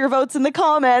 Everyone drop your votes in the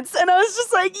comments. And I was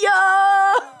just like,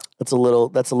 yeah. That's a little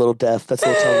deaf. That's a little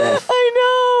tone deaf. I know.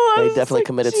 I He was definitely just like,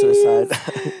 committed "Jeez."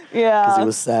 suicide Yeah. because he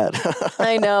was sad.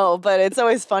 I know, but it's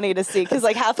always funny to see because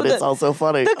like half But of it's also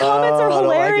funny. the comments are I don't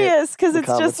like it. hilarious because The it's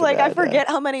comments just are like I bad, forget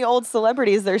how many old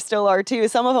celebrities there still are too.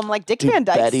 Some of them like Dick Dude, Van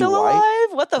Dyke's Betty still White?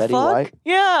 alive. What the Betty fuck? White?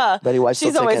 Yeah, Betty White's she's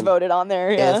still always taking- voted on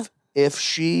there. Yeah, If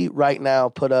she right now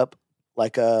put up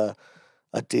like a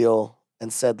deal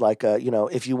and said like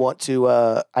if you want to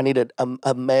I need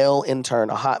a male intern,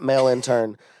 a hot male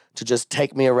intern to just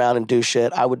take me around and do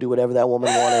shit, I would do whatever that woman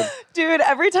wanted. dude.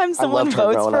 Every time someone loved her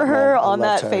votes growing for up, her man. I on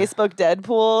that loved her. Facebook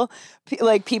Deadpool,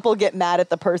 like people get mad at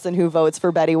the person who votes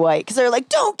for Betty White because they're like,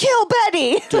 "Don't kill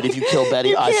Betty." Dude, if you kill Betty,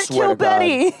 You I can't swear kill to God,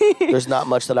 Betty. there's not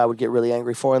much that I would get really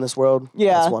angry for in this world.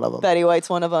 Yeah, That's one of them. Betty White's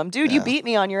one of them. Dude, you beat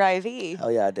me on your IV.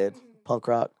 Hell yeah, I did. Punk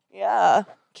rock. Yeah,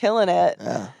 killing it.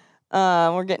 Yeah.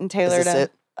 We're getting Taylor Is this to.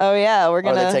 it? Oh yeah, we're Are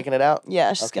gonna. they taking it out?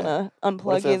 Yeah, she's Okay. gonna What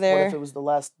unplug if you What there. if it was the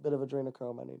last bit of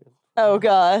adrenochrome I needed? Oh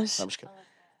gosh, I'm just kidding.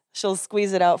 she'll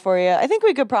squeeze it out for you. I think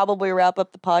we could probably wrap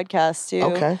up the podcast too.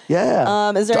 Okay.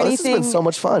 Yeah. Is there This anything? has been so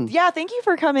much fun. Yeah, thank you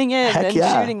for coming in Heck and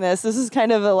yeah. shooting this. This is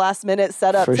kind of a last minute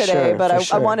setup For today, sure, but for I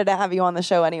sure. wanted to have you on the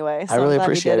show anyway. So I I'm really glad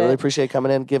we appreciate it. did Really appreciate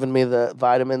coming in, giving me the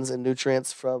vitamins and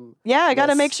nutrients from Yeah, I got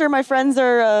to Miss- make sure my friends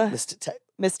are Miss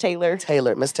Miss Taylor.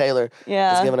 Taylor. Miss Taylor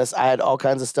Yeah. has given us. I had all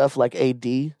kinds of stuff like AD.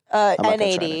 I'm not gonna try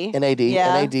NAD. to- NAD.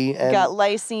 Yeah. NAD. And Got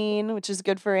lysine, which is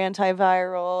good for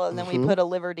antiviral, and then we Mhm. put a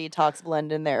liver detox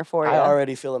blend in there for you. I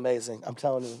already feel amazing. I'm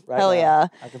telling you right Hell now. yeah.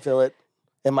 I can feel it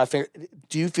in my finger.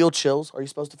 Do you feel chills? Are you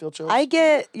supposed to feel chills? I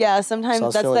get So I sometimes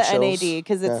was that's feeling the chills. NAD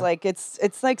because it's Yeah. like it's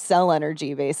like cell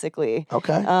energy basically.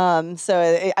 Okay.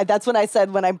 So that's when I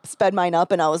said when I sped mine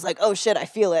up and I was like, oh shit, I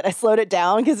feel it. I slowed it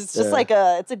down because it's just Yeah. like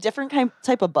it's a different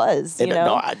type of buzz, you know.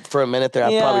 No, for a minute there,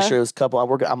 I'm probably Yeah. sure it was a couple. I'm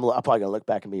probably gonna look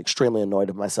back and be extremely annoyed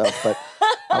with myself. But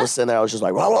I was sitting there, I was just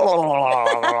like,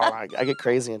 I get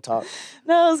crazy and talk.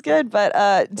 No, it was good.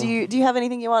 But do you have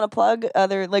anything you want to plug?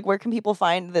 Where can people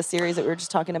find the series that we were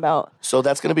just talking about? So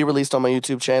that's gonna be released on my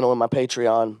YouTube channel and my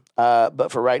Patreon.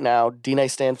 But for right now, Dine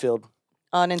Stanfield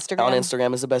On Instagram? On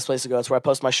Instagram is the best place to go. That's where I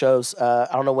post my shows. I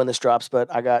don't know when this drops,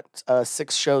 but I got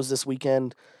 6 shows this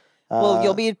weekend. Well,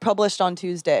 you'll be published on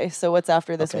Tuesday. So what's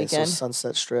after this weekend? So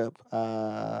Sunset Strip.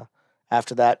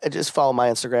 After that, just follow my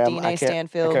Instagram. DNA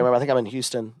Stanfield. I can't remember. I think I'm in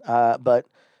Houston. But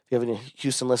if you have any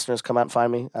Houston listeners, come out and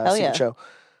find me. See the show.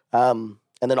 And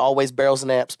then always Barrels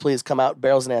and Amps. Please come out,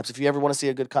 Barrels and Amps. If you ever want to see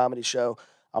a good comedy show,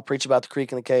 I'll preach about the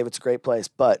Creek and the Cave. It's a great place.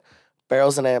 But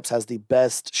Barrels and Amps has the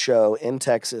best show in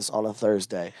Texas on a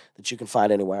Thursday that you can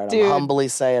find anywhere. And I'm humbly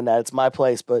saying that. It's my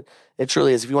place, but it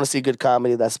truly is. If you want to see good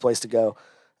comedy, that's the place to go.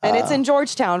 And it's in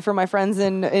Georgetown for my friends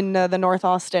in the North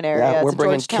Austin area. Yeah, we're it's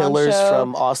bringing killers show.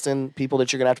 from Austin, people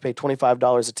that you're going to have to pay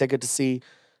 $25 a ticket to see,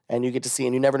 and you get to see,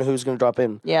 and you never know who's going to drop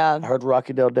in. Yeah. I heard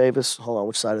Rocky Dale Davis. Hold on,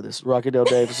 which side of this? Rocky Dale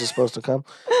Davis is supposed to come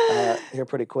here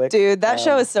pretty quick. Dude, that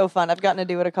show is so fun. I've gotten to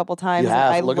do it a couple times. You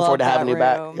have. I Looking love forward to having that you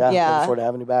back. room. Yeah, looking forward to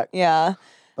having you back. Yeah.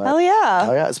 But, Hell yeah.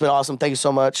 Oh, yeah. It's been awesome. Thank you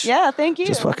so much. Yeah, thank you.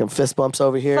 Just fucking fist bumps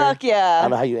over here. Fuck yeah. I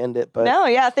don't know how you end it, but. No,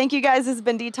 yeah. Thank you guys. This has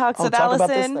been Detox with talk Allison. about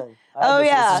this thing.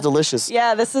 Yeah. This is delicious.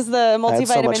 Yeah, this is the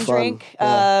multivitamin much fun. drink.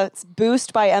 Yeah. It's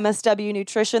Boost by MSW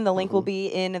Nutrition. The link will be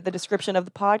in the description of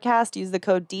the podcast. Use the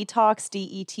code DETALKS,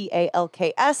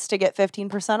 DETALKS, to get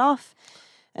 15% off.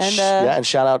 And and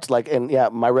shout out to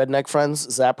my redneck friends,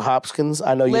 Zach Hopkins.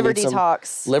 I know you Liver need some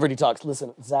Detox. Liver Detox.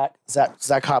 Listen,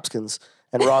 Zach Hopkins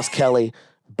and Ross Kelly.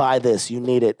 Buy this. You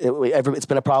need it. It's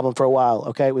been a problem for a while.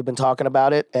 Okay, we've been talking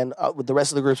about it, and the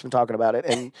rest of the group's been talking about it.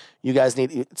 And you guys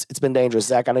need. It's been dangerous,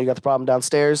 Zach. I know you got the problem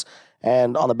downstairs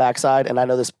and on the backside, and I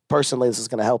know this personally. This is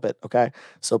going to help it. Okay,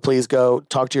 so please go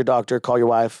talk to your doctor, call your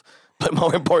wife, but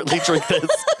more importantly, drink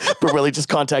this. But really, just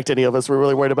contact any of us. We're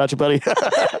really worried about you, buddy.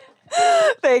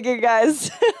 Thank you, guys.